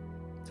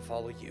to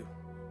follow you.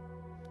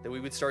 That we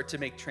would start to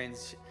make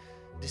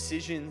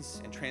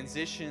decisions and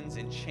transitions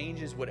and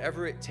changes,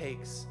 whatever it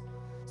takes,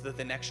 so that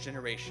the next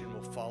generation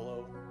will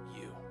follow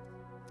you.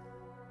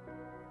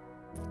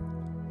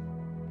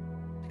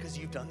 Because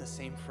you've done the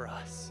same for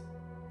us.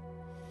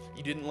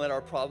 You didn't let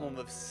our problem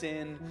of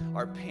sin,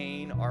 our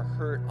pain, our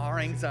hurt, our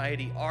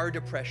anxiety, our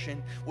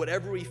depression,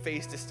 whatever we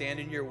face to stand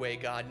in your way,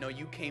 God. No,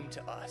 you came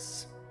to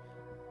us.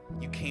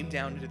 You came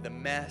down into the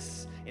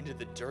mess, into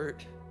the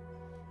dirt,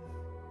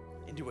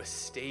 into a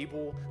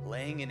stable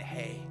laying in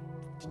hay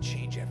to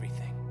change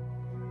everything.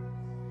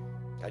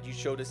 God, you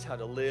showed us how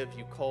to live.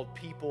 You called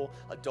people,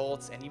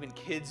 adults, and even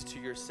kids to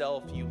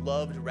yourself. You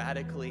loved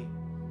radically.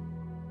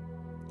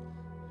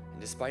 And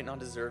despite not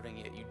deserving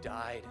it, you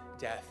died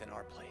death in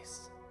our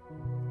place.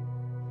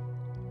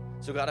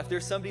 So God, if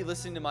there's somebody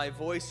listening to my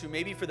voice who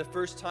maybe for the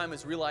first time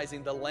is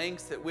realizing the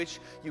lengths at which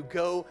you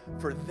go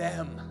for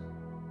them,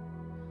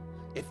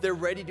 if they're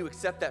ready to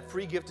accept that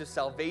free gift of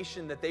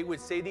salvation, that they would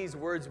say these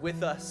words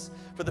with us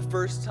for the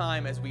first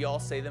time as we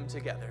all say them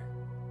together.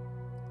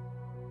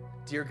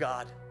 Dear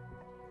God,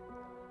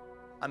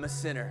 I'm a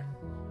sinner.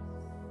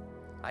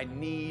 I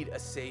need a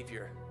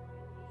Savior.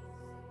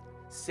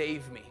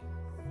 Save me.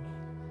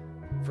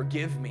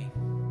 Forgive me.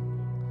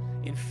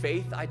 In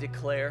faith, I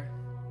declare,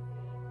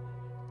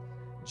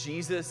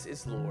 Jesus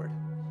is Lord.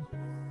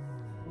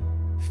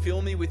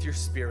 Fill me with your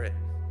Spirit.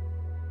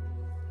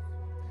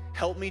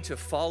 Help me to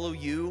follow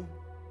you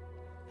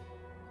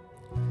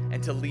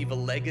and to leave a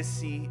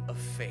legacy of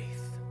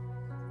faith.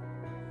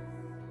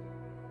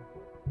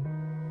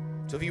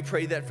 So if you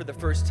prayed that for the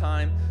first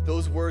time,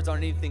 those words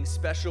aren't anything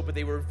special, but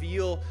they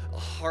reveal a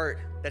heart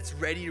that's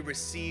ready to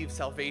receive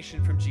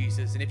salvation from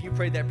Jesus. And if you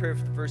prayed that prayer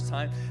for the first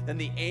time, then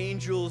the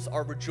angels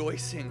are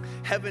rejoicing.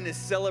 Heaven is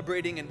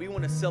celebrating, and we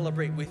want to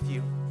celebrate with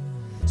you.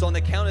 So on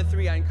the count of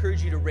 3, I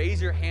encourage you to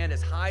raise your hand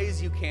as high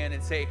as you can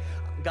and say,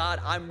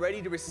 God, I'm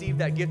ready to receive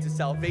that gift of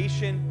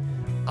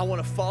salvation. I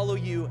want to follow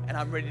you, and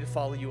I'm ready to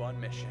follow you on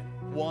mission.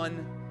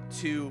 1,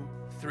 2,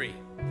 3.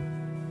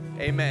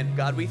 Amen.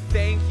 God, we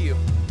thank you.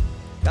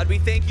 God, we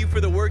thank you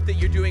for the work that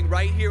you're doing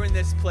right here in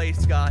this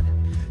place, God.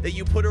 That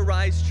you put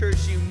Arise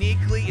Church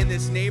uniquely in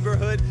this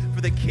neighborhood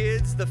for the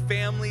kids, the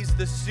families,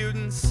 the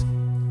students,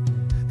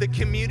 the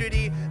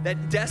community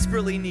that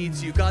desperately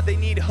needs you. God, they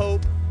need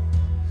hope.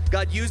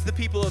 God, use the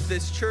people of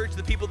this church,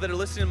 the people that are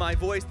listening to my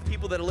voice, the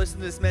people that are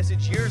listening to this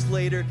message years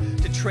later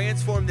to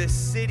transform this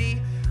city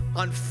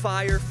on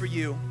fire for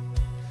you.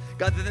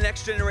 God, that the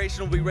next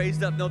generation will be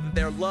raised up, know that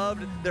they're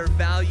loved, they're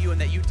valued,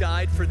 and that you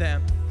died for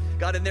them.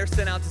 God, and they're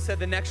sent out to set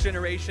the next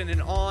generation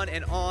and on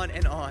and on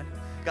and on.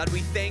 God, we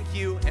thank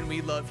you and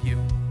we love you.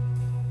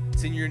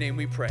 It's in your name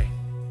we pray.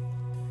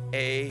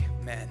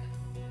 Amen.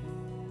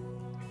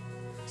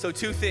 So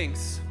 2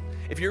 things.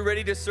 If you're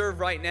ready to serve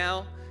right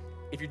now,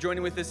 if you're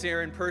joining with us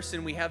here in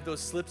person, we have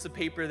those slips of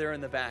paper there in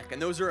the back. And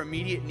those are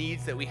immediate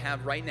needs that we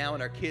have right now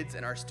in our kids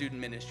and our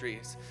student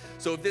ministries.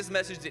 So if this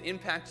message did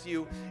impact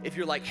you, if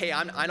you're like, hey,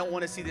 I don't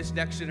want to see this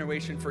next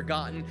generation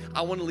forgotten,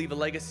 I want to leave a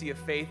legacy of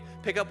faith,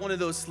 pick up one of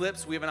those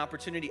slips. We have an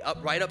opportunity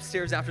right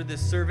upstairs after this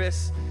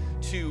service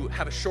to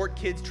have a short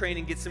kids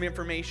training, get some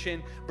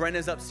information.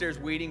 Brenna's upstairs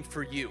waiting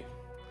for you.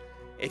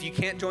 If you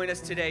can't join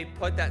us today,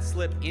 put that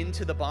slip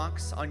into the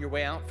box on your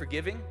way out for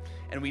giving,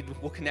 and we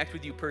will connect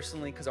with you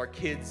personally because our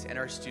kids and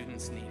our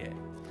students need it.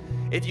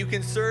 If you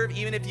can serve,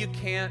 even if you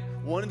can't,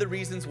 one of the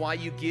reasons why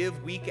you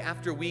give week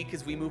after week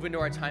as we move into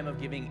our time of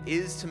giving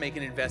is to make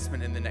an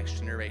investment in the next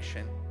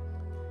generation.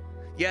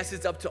 Yes,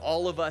 it's up to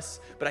all of us,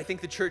 but I think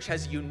the church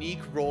has a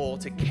unique role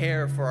to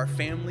care for our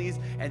families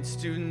and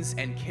students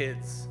and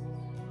kids.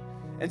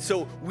 And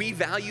so we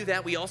value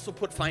that. We also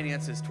put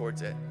finances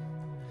towards it.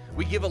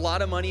 We give a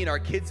lot of money in our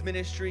kids'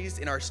 ministries,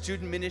 in our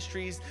student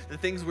ministries, the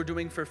things we're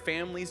doing for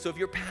families. So if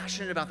you're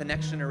passionate about the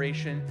next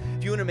generation,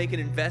 if you want to make an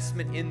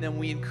investment in them,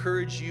 we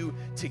encourage you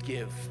to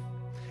give.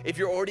 If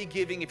you're already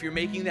giving, if you're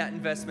making that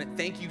investment,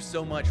 thank you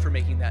so much for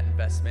making that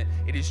investment.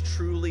 It is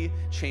truly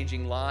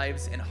changing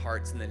lives and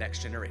hearts in the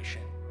next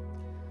generation.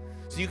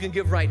 So you can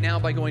give right now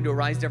by going to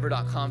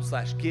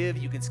arisedenver.com/give.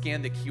 You can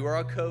scan the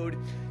QR code.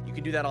 You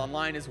can do that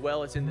online as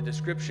well. It's in the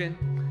description.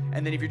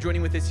 And then if you're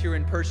joining with us here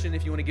in person,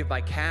 if you want to give by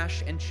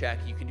cash and check,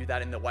 you can do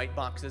that in the white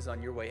boxes on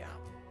your way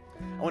out.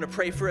 I want to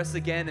pray for us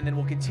again, and then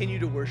we'll continue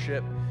to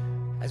worship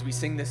as we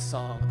sing this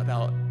song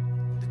about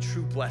the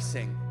true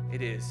blessing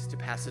it is to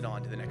pass it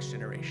on to the next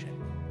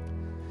generation.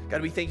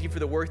 God, we thank you for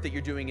the work that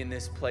you're doing in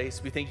this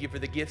place. We thank you for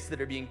the gifts that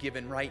are being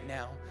given right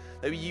now,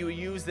 that you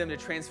use them to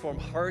transform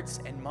hearts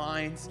and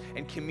minds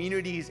and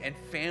communities and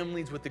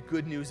families with the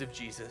good news of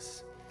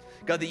Jesus.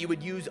 God, that you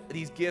would use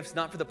these gifts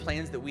not for the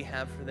plans that we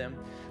have for them,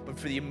 but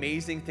for the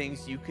amazing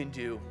things you can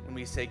do. And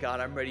we say, God,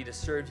 I'm ready to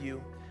serve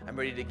you. I'm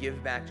ready to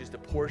give back just a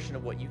portion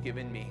of what you've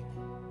given me.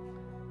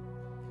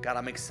 God,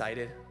 I'm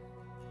excited.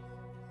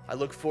 I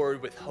look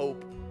forward with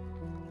hope,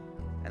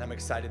 and I'm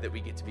excited that we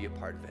get to be a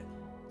part of it.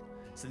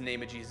 It's in the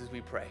name of Jesus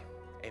we pray.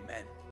 Amen.